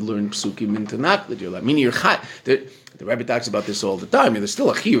certainly learn psukim in Tanakh that you're allowed. Meaning you're the Rebbe talks about this all the time. There's still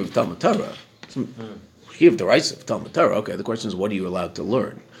a shiur of Talmud Torah. Shiur of deRava of Talmud Torah. Okay, the question is, what are you allowed to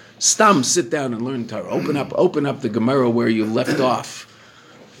learn? Stam, sit down and learn Torah. Open up the Gemara where you left off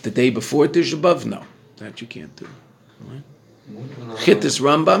the day before Tisha B'Av. No, that you can't do. Right? Chittis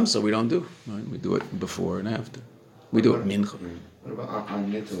Rambam, so we don't do. Right? We do it before and after. We do it mincha. What about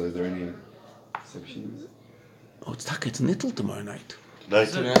Akan Nittel? Is there any exceptions? Oh, it's Nittel tomorrow night.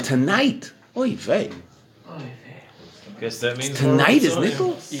 Tonight? Oy vey. Guess that means tonight is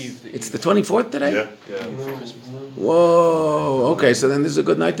Nittel? It's the 24th today? Yeah. Whoa. Okay, so then this is a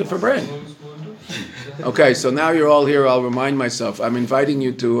good night to Fabren. Okay, so now you're all here. I'll remind myself. I'm inviting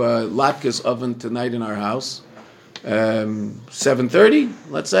you to Latka's oven tonight in our house. 7:30,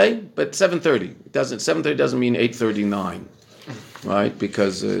 let's say, but 7:30. 7:30 doesn't mean 8:39, right?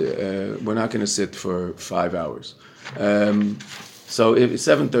 Because we're not going to sit for 5 hours. So it's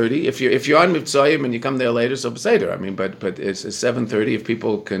 7:30. If you're on Mitzrayim and you come there later, so Beseder. But it's 7:30. If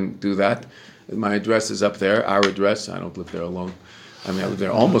people can do that, My address is up there. Our address. I don't live there alone. I mean, I live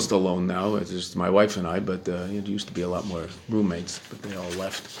there almost alone now. It's just my wife and I. But it used to be a lot more roommates, but they all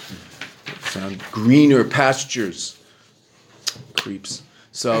left. Found greener pastures. Creeps.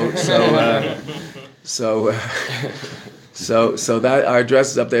 So that our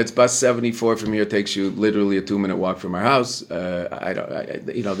address is up there. It's bus 74 from here. It takes you literally a 2-minute walk from our house.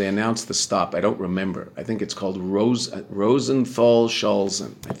 They announced the stop. I don't remember. I think it's called Rosenthal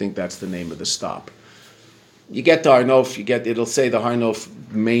Schalzen. I think that's the name of the stop. You get to Harnof. It'll say the Harnof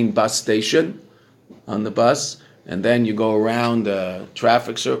main bus station on the bus. And then you go around a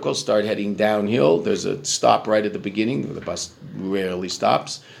traffic circle, start heading downhill. There's a stop right at the beginning where the bus rarely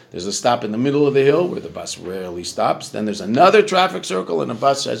stops. There's a stop in the middle of the hill where the bus rarely stops. Then there's another traffic circle and a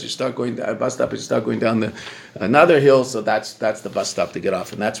bus as you start going down, a bus stop as you start going down another hill. So that's the bus stop to get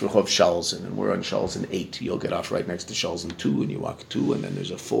off. And that's Rehov Schalzen. And we're on Schalzen 8. You'll get off right next to Schalzen 2 and you walk 2 and then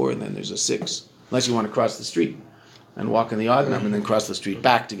there's a 4 and then there's a 6. Unless you want to cross the street and walk in the odd number and then cross the street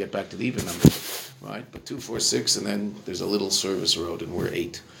back to get back to the even number. Right, but 2, 4, 6, and then there's a little service road, and we're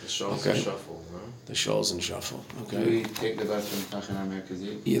 8. The Schalzen Shuffle, no? The Schalzen Shuffle, okay. Do we take the bus from Tachana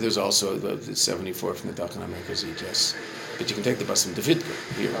Merkazit? Yeah, there's also the 74 from the Tachana Merkazit, yes. But you can take the bus from Davidka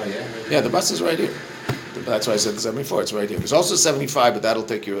here. Oh, yeah? Yeah, the bus is right here. That's why I said the 74, it's right here. There's also 75, but that'll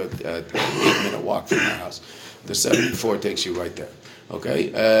take you an 8-minute walk from our house. The 74 takes you right there,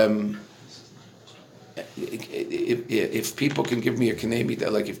 okay? If people can give me a kanemi,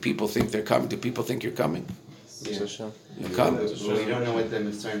 like if people think they're coming, do people think you're coming? Yeah. You come? Well, we don't know what the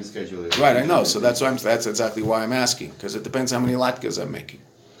Mitzrayim schedule is. Right, I know. So that's exactly why I'm asking, because it depends how many latkes I'm making.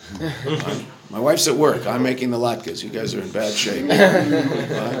 My wife's at work. I'm making the latkes. You guys are in bad shape.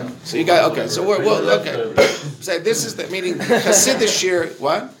 Right? So you guys, okay. So okay. So this is the meaning. Hasidic shiur.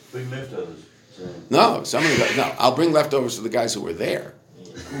 What? Bring leftovers. No, I'll bring leftovers to the guys who were there.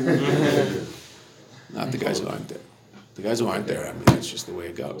 Not the guys who aren't there. The guys who aren't there, I mean, that's just the way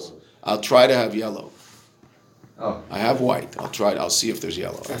it goes. I'll try to have yellow. Oh. I have white. I'll see if there's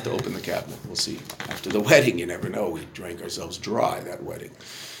yellow. I have to open the cabinet. We'll see. After the wedding, you never know. We drank ourselves dry that wedding.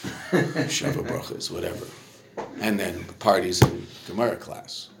 Sheva brachas, whatever. And then parties in Gemara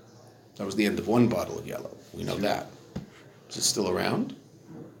class. That was the end of one bottle of yellow. We know that. Is it still around?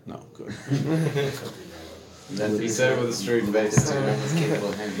 No, good. He said it with a straight face.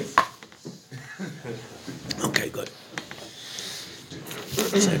 Capable hands. Okay, good.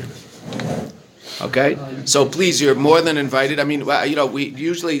 Okay, so please, you're more than invited. I mean, we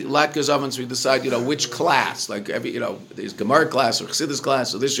usually Latkas ovens we decide, which class. Like there's Gemara class or Chassidus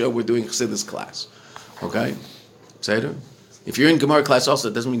class. So this year we're doing Chassidus class. Okay, Seder. If you're in Gemara class, also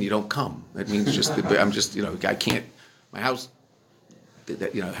it doesn't mean you don't come. That means just I'm just I can't. My house,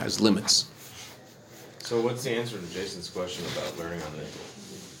 has limits. So what's the answer to Jason's question about learning on Nittel?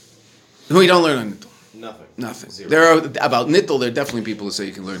 We don't learn on Nittel. Nothing. Zero. There are about Nittel. There are definitely people who say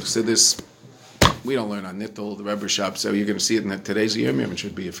you can learn Chassidus. We don't learn on Nittel, the Rebbe shop, so you're going to see it in today's Yom Yom. It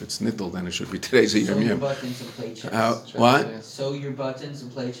should be, if it's Nittel, then it should be today's Yom Yom. Sew your buttons and play chess. What? Sew your buttons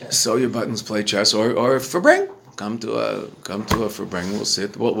and play chess. Sew your buttons, play chess, or Fabring. Come to a Fabring. We'll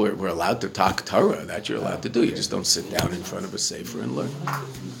sit. Well, we're allowed to talk Torah. That you're allowed to do. You just don't sit down in front of a sefer and learn.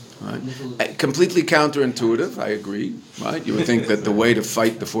 Right? Completely counterintuitive. I agree. Right? You would think that the way to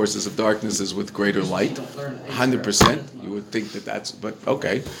fight the forces of darkness is with greater light. 100%. You would think that's. But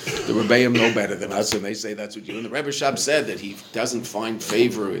okay, the Rebbeim know better than us, and they say that's what you. And the Rebbe Shab said that he doesn't find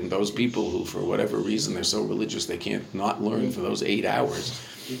favor in those people who, for whatever reason, they're so religious they can't not learn for those 8 hours.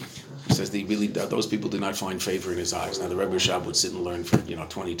 He says those people do not find favor in his eyes. Now the Rebbe Shab would sit and learn for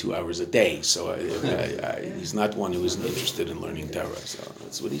 22 hours a day, so he's not one who isn't interested in learning Torah. So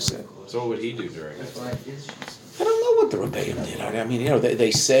that's what he said. So what would he do during it? I don't know what the Rebbeim did. I mean,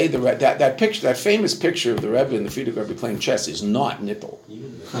 they say that picture, that famous picture of the Rebbe and the Frierdiker Rebbe playing chess is not Nittel.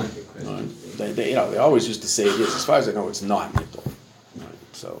 They always used to say it is. As far as I know, it's not Nittel.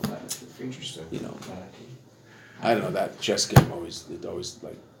 So Interesting. I don't know, that chess game always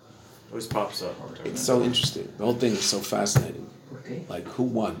pops up. It's so interesting. The whole thing is so fascinating. Like, who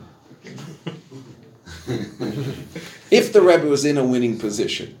won? If the Rebbe was in a winning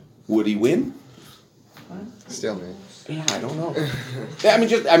position, would he win? Still, man. Yeah, I don't know.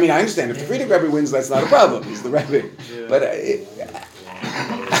 I understand. If the Frierdiker Rebbe wins, that's not a problem. He's the Rebbe. Yeah. But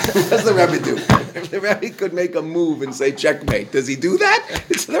what does the Rebbe do? If the Rebbe could make a move and say checkmate, does he do that?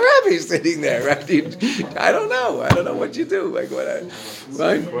 It's the Rebbe sitting there, right? I don't know. I don't know what you do. Like right?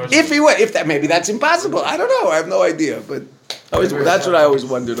 If he would, maybe that's impossible. I don't know. I have no idea. But that's what I always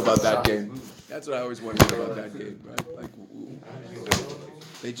wondered about that game. That's what I always wondered about that game. Right? Like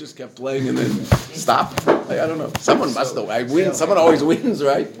they just kept playing and then stopped. I don't know. Someone must know. I win. Someone always wins,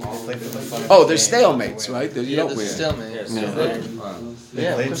 right? Oh, they're stalemates, right? You don't win. Stalemates.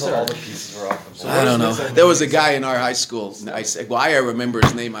 Yeah, all the pieces were off. I don't know. There was a guy in our high school. I said, why I remember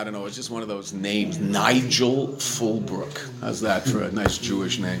his name, I don't know. It's just one of those names. Nigel Fulbrook. How's that for a nice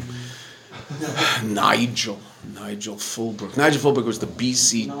Jewish name? Nigel Fulbrook. Nigel Fulbrook was the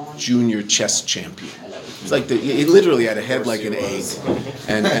BC junior chess champion. It was like he literally had a head like an egg,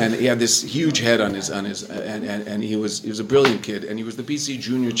 and he had this huge head on his and he was a brilliant kid, and he was the BC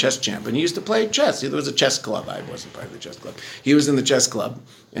junior chess champ, and he used to play chess. There was a chess club. I wasn't part of the chess club. He was in the chess club,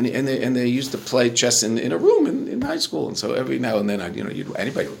 and they used to play chess in a room in high school, and so every now and then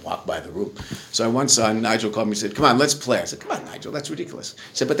anybody would walk by the room. So I once saw Nigel called me and said, "Come on, let's play." I said, "Come on, Nigel, that's ridiculous."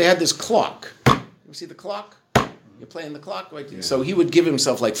 He said, "But they had this clock. You see the clock? You're playing the clock right there." Yeah. So he would give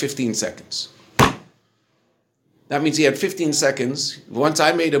himself like 15 seconds. That means he had 15 seconds. Once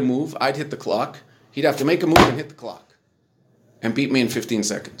I made a move, I'd hit the clock. He'd have to make a move and hit the clock and beat me in 15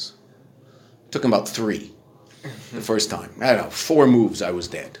 seconds. Took him about 3 the first time. I don't know, 4 moves, I was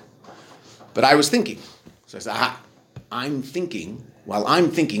dead. But I was thinking. So I said, aha, I'm thinking. While I'm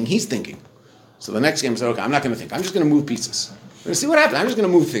thinking, he's thinking. So the next game I said, okay, I'm not going to think. I'm just going to move pieces. I'm going to see what happens. I'm just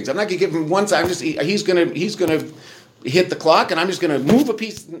going to move things. I'm not going to give him one time. He's going to hit the clock, and I'm just going to move a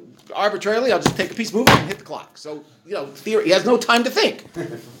piece arbitrarily. I'll just take a piece, move it, and hit the clock. So, theory, he has no time to think.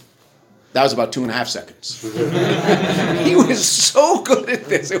 That was about 2.5 seconds. He was so good at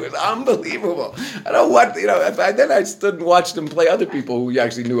this. It was unbelievable. I don't know what, then I stood and watched him play other people who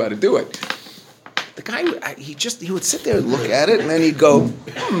actually knew how to do it. The guy, he would sit there and look at it, and then he'd go,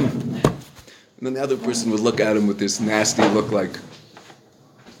 And then the other person would look at him with this nasty look like,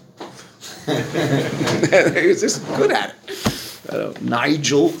 he was just good at it.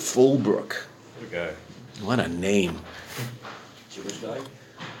 Nigel Fulbrook. Okay. What a name. Jewish guy?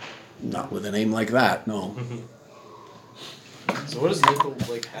 Not with a name like that, no. So what does nickel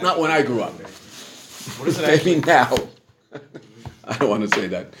have? Not when I grew up. What is it Maybe now. I don't want to say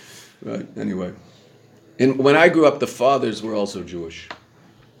that. But anyway. When I grew up, the fathers were also Jewish.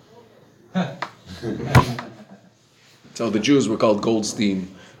 So the Jews were called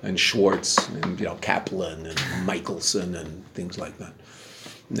Goldstein and Schwartz and Kaplan and Michelson and things like that.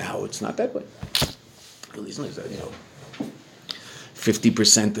 Now it's not that way. The reason is that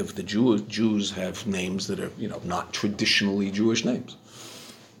 50% of the Jews have names that are not traditionally Jewish names.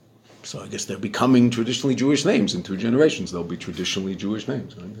 So I guess they're becoming traditionally Jewish names. In 2 generations, they'll be traditionally Jewish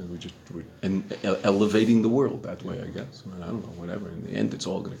names. Right? We're elevating the world that way, I guess. I don't know, whatever. In the end, it's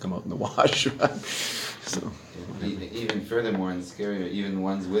all going to come out in the wash, right? So, even furthermore, and scarier, even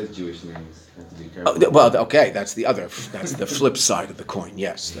ones with Jewish names have to be careful. That's the flip side of the coin.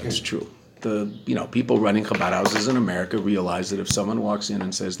 Yes, that's true. People running Chabad houses in America realize that if someone walks in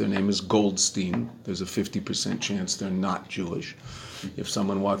and says their name is Goldstein, there's a 50% chance they're not Jewish. If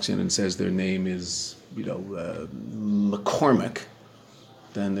someone walks in and says their name is, McCormick,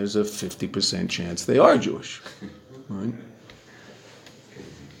 then there's a 50% chance they are Jewish. Right?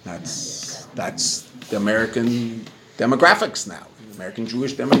 That's the American demographics now. American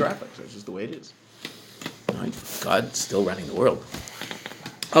Jewish demographics. That's just the way it is. Right? God's still running the world.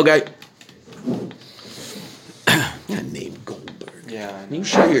 Okay. Name Goldberg. Yeah. You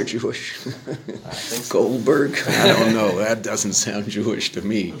sure you're Jewish? I think so. Goldberg? I don't know. That doesn't sound Jewish to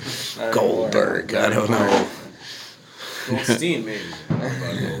me. Goldberg. I don't know. Goldstein, maybe.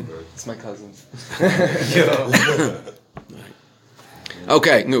 It's my cousin.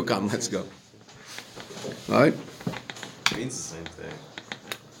 Okay, no, come, let's go. All right? It means the same thing.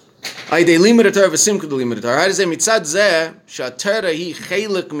 How does it mitzad zeh shatara hi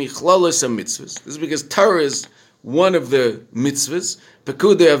chelik michlolos ha-mitzvahs? This is because Torah is one of the mitzvahs,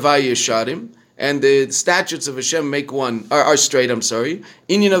 pekudei havaya yesharim, and the statutes of Hashem are straight. Inyan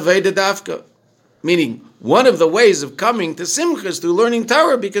aveda dafka, meaning one of the ways of coming to simcha is through learning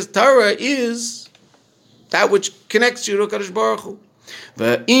Torah, because Torah is that which connects you to Kadosh Baruch Hu.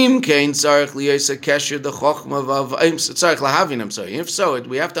 If so,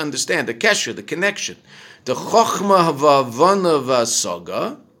 we have to understand the kesher, the connection, the chokhmah havavana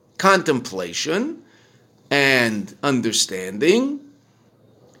vasaga, contemplation and understanding,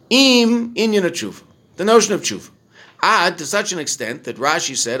 inyan tshuva, the notion of tshuva, to such an extent that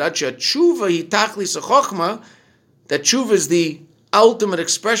Rashi said, tshuva hitachlis chokhmah, that tshuva is the ultimate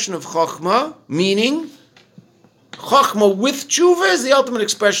expression of chokhmah, meaning Chokhmah with tshuva is the ultimate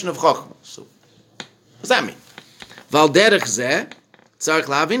expression of chokhmah. So, what does that mean? Val derech zeh, tzarich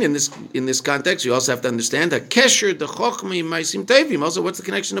lavin, in this context, you also have to understand that kesher the chokhmah ma'asim tevim. Also, what's the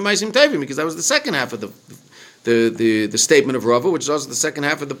connection to ma'asim tevim? Because that was the second half of the statement of Rava, which is also the second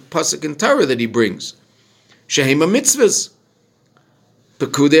half of the pasuk in Torah that he brings. Shehema mitzvahs.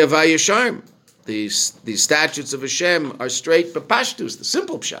 Pekudei Havayisharm. The statutes of Hashem are straight bepashtus, the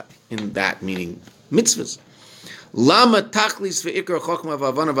simple pshat, in that meaning mitzvahs. Lama tachlis ve'ikar chokhmah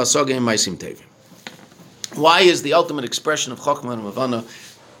v'avana v'asogeh ma'asim tevim. Why is the ultimate expression of chokhmah and avana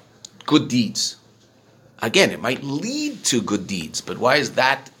good deeds? Again, it might lead to good deeds, but why is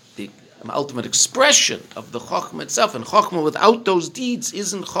that the ultimate expression of the chokhmah itself? And chokhmah without those deeds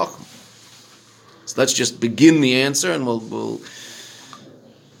isn't chokhmah. So let's just begin the answer, and we'll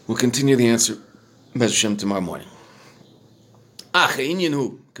continue the answer Bez Hashem tomorrow morning. Inyan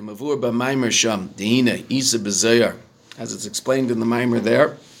hu k'mavur b'maimer sham deina isa b'zayar, as it's explained in the maimer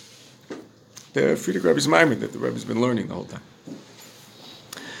there. The Frierdiker Rebbe's maimer that the Rebbe's been learning the whole time.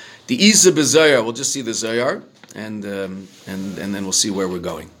 The isa b'zayar, we'll just see the zayar, and then we'll see where we're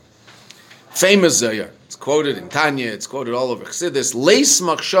going. Famous zayar. It's quoted in Tanya. It's quoted all over Chassidus. Leis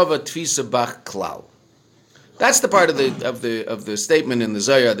machshava tfisa bach klal. That's the part of the statement in the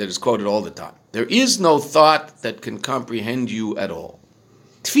Zohar that is quoted all the time. There is no thought that can comprehend you at all.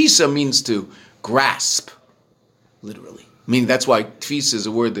 Tfisa means to grasp, literally. I mean, that's why tfisa is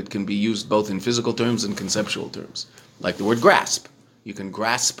a word that can be used both in physical terms and conceptual terms. Like the word grasp. You can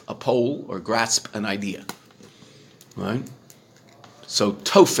grasp a pole or grasp an idea. Right? So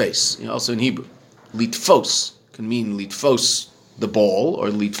tofes, also in Hebrew. Litfos can mean litfos the ball or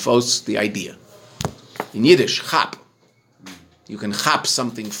litfos the idea. In Yiddish, chap. You can chap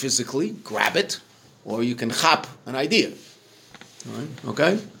something physically, grab it, or you can chap an idea. All right?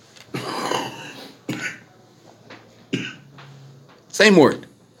 Okay? Same word.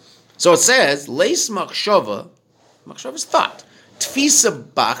 So it says, leis machshava is thought.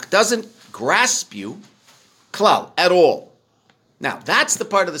 Tfisa bach doesn't grasp you, klal, at all. Now, that's the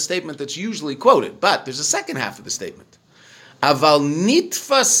part of the statement that's usually quoted, but there's a second half of the statement. Aval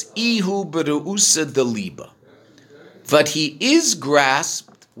nitfas ihu beruusa deliba, but he is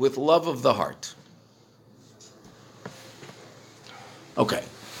grasped with love of the heart. Okay,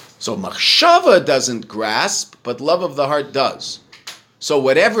 so machshava doesn't grasp, but love of the heart does. So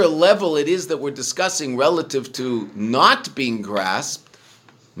whatever level it is that we're discussing relative to not being grasped,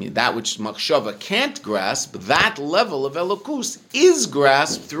 I mean that which machshava can't grasp, that level of elokus is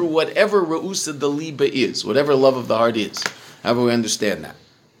grasped through whatever reusa deliba is, whatever love of the heart is. However we understand that.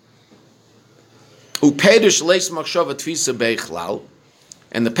 Upedish leis machshava tfisa beichlal,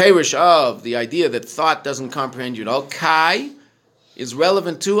 and the perish of the idea that thought doesn't comprehend you at all, kai, is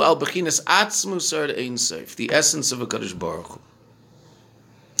relevant to al bechinas atzmus or ein seif, the essence of a Kadosh Baruch Hu.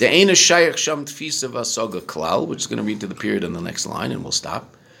 The eina shayach sham tfisa v'asoga klal, which is going to read to the period in the next line, and we'll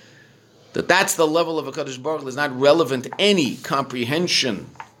stop. That's the level of a Kadosh Baruch Hu is not relevant to any comprehension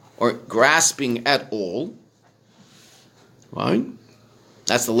or grasping at all. Right?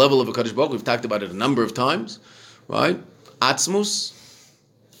 That's the level of a Kadosh Baruch Hu. We've talked about it a number of times. Right? Atzmus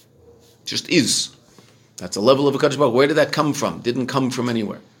just is. That's a level of a Kadosh Baruch Hu. Where did that come from? Didn't come from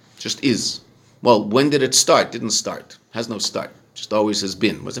anywhere. Just is. Well, when did it start? Didn't start. Has no start. Just always has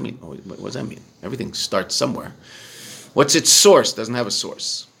been. What does that mean? What does that mean? Everything starts somewhere. What's its source? Doesn't have a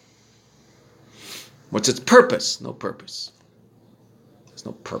source. What's its purpose? No purpose. There's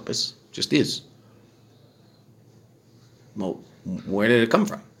no purpose. Just is. Well, where did it come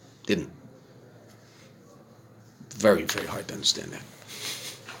from? Didn't. Very, very hard to understand that.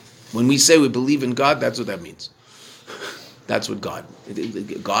 When we say we believe in God, that's what that means. That's what God,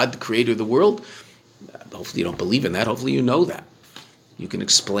 the creator of the world, hopefully you don't believe in that, hopefully you know that. You can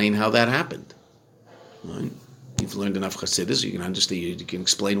explain how that happened. Right? You've learned enough Chassidus, you can understand, you can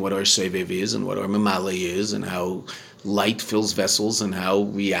explain what our Sevev is and what our Mamale is and how light fills vessels and how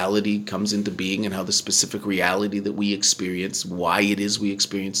reality comes into being and how the specific reality that we experience, why it is we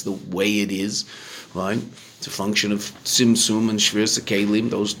experience the way it is, right? It's a function of Tzimtzum and Shviras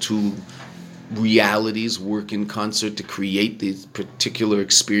HaKelim. Those two realities work in concert to create the particular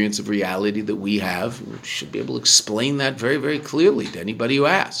experience of reality that we have. We should be able to explain that very, very clearly to anybody who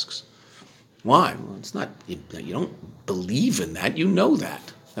asks. Why? Well, it's not, you don't believe in that, you know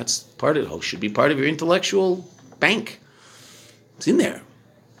that. That's part of it, should be part of your intellectual bank. It's in there.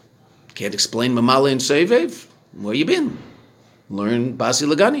 Can't explain Mamale and Sevev? Where you been? Learn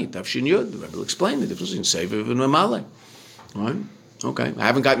Basi Lagani, Tafshin Yud. The Rebbe will explain the difference between Sevev and Mamale. All right? Okay. I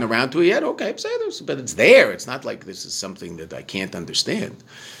haven't gotten around to it yet. Okay, but it's there. It's not like this is something that I can't understand.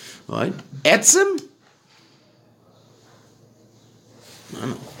 All right? Etzem?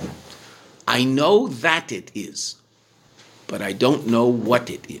 No. I know that it is, but I don't know what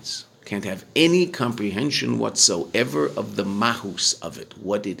it is. Can't have any comprehension whatsoever of the mahus of it,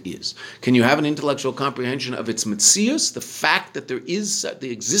 what it is. Can you have an intellectual comprehension of its metzius, the fact that there is the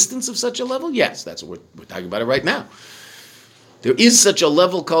existence of such a level? Yes, that's what we're talking about it right now. There is such a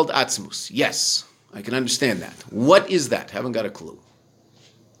level called atzmus. Yes, I can understand that. What is that? Haven't got a clue.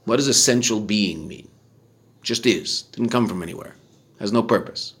 What does essential being mean? Just is. Didn't come from anywhere. Has no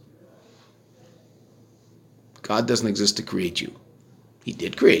purpose. God doesn't exist to create you. He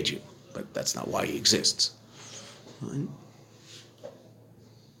did create you, but that's not why he exists.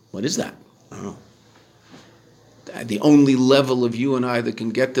 What is that? I don't know. The only level of you and I that can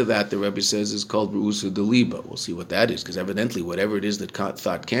get to that, the Rebbe says, is called Ru'usa Deliba. We'll see what that is, because evidently whatever it is that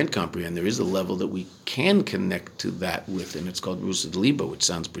thought can't comprehend, there is a level that we can connect to that with, and it's called Ru'usa Deliba, which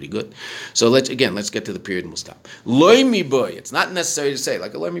sounds pretty good. So let's get to the period and we'll stop. Loi mi boy, it's not necessary to say,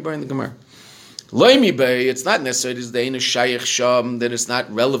 like a loi mi boy in the Gemara. Loi mi boy, it's not necessary to say in a shayach sham, that it's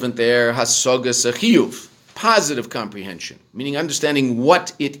not relevant there, hasogas a chiyuv, positive comprehension, meaning understanding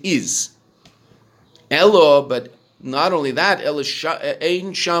what it is. Elo, but not only that,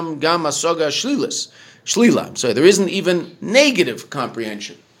 ein sham gam asoga shlila. I'm sorry, there isn't even negative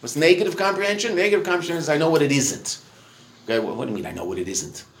comprehension. What's negative comprehension? Negative comprehension is I know what it isn't. Okay, well, what do you mean I know what it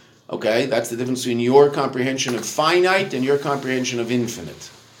isn't? Okay, that's the difference between your comprehension of finite and your comprehension of infinite.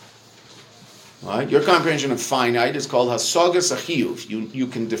 All right, your comprehension of finite is called hasogas achiyuv. You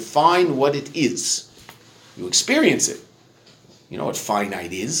can define what it is. You experience it. You know what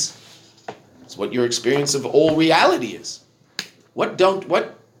finite is. It's what your experience of all reality is. What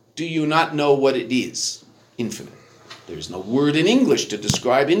do you not know what it is? Infinite. There's no word in English to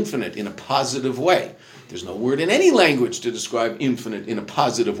describe infinite in a positive way. There's no word in any language to describe infinite in a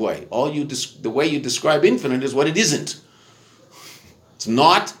positive way. The way you describe infinite is what it isn't. It's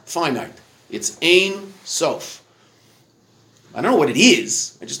not finite. It's ein sof. I don't know what it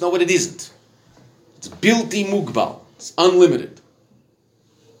is. I just know what it isn't. It's bilti mugbal. It's unlimited.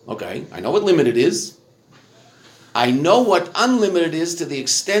 Okay, I know what limited is. I know what unlimited is to the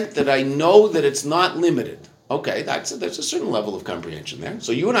extent that I know that it's not limited. Okay, there's a certain level of comprehension there.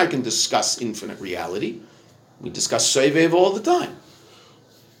 So you and I can discuss infinite reality. We discuss Sevev all the time.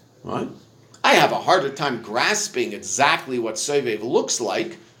 Right? I have a harder time grasping exactly what Sevev looks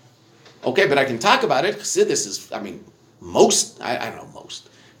like. Okay, but I can talk about it. Chassidus is, I don't know most.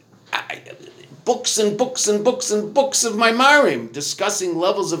 Books and books and books and books of Maimarim discussing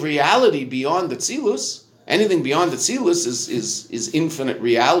levels of reality beyond the Tzilus. Anything beyond the Tzilus is infinite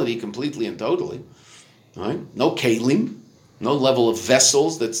reality completely and totally. Right? No kalim, no level of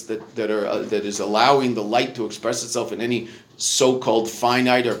vessels that is allowing the light to express itself in any so-called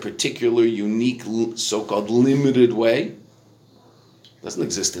finite or particular, unique, so-called limited way. Doesn't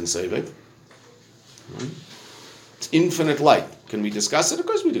exist in Seivik. Right? It's infinite light. Can we discuss it? Of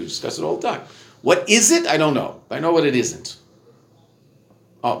course we do. Discuss it all the time. What is it? I don't know. I know what it isn't.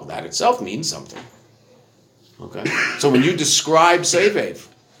 Oh, that itself means something. Okay? So when you describe Sevev,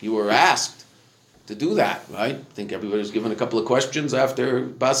 you were asked to do that, right? I think everybody's given a couple of questions after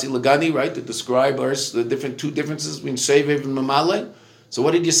Basi Lagani, right? To describe the two differences between Sevev and Mamale. So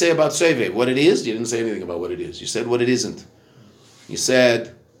what did you say about Sevev? What it is? You didn't say anything about what it is. You said what it isn't. You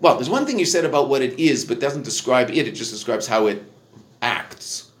said, well, there's one thing you said about what it is, but doesn't describe it. It just describes how it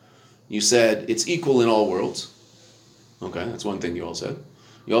acts. You said it's equal in all worlds. Okay, that's one thing you all said.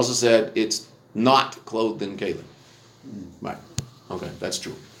 You also said it's not clothed in kalim. Right. Okay, that's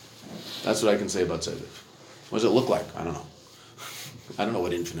true. That's what I can say about Sevev. What does it look like? I don't know. I don't know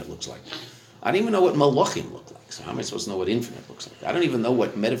what infinite looks like. I don't even know what malachim look like. So how am I supposed to know what infinite looks like? I don't even know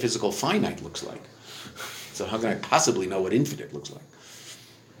what metaphysical finite looks like. So how can I possibly know what infinite looks like?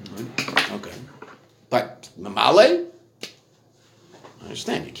 Right. Okay. But Mamale? I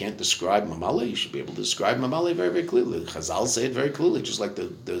understand. You can't describe Mamale. You should be able to describe Mamale very, very clearly. Chazal say it very clearly. Just like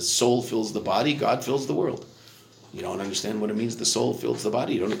the soul fills the body, God fills the world. You don't understand what it means the soul fills the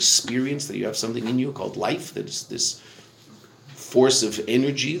body. You don't experience that you have something in you called life, that is this force of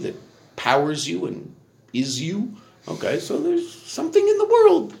energy that powers you and is you. Okay, so there's something in the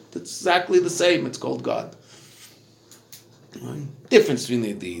world that's exactly the same. It's called God. Difference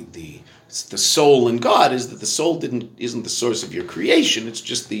between the soul and God is that the soul isn't the source of your creation; it's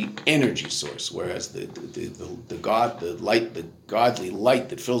just the energy source. Whereas the godly light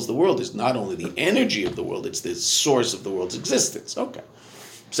that fills the world is not only the energy of the world; it's the source of the world's existence. Okay,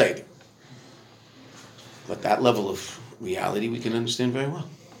 say it. But that level of reality we can understand very well.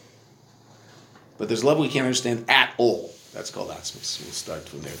 But there's a level we can't understand at all. That's called Atzmus. We'll start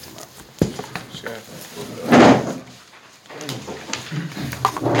from there tomorrow. Sure.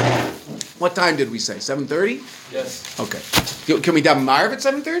 What time did we say? 7:30? Yes. Okay. Can we daven Marv at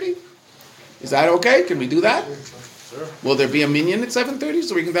 7:30? Is that okay? Can we do that? Sure. Will there be a minyan at 7:30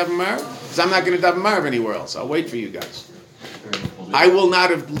 so we can daven Marav? Because I'm not going to daven Marav anywhere else. I'll wait for you guys. I will not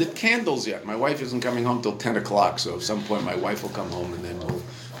have lit candles yet. My wife isn't coming home till 10 o'clock, so at some point my wife will come home and then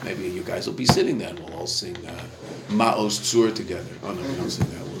maybe you guys will be sitting there and we'll all sing Ma'oz Tzur together. Oh no, we don't sing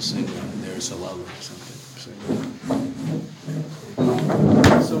that. We'll sing There's Halal or something.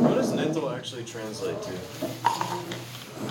 So what does Nentel actually translate to?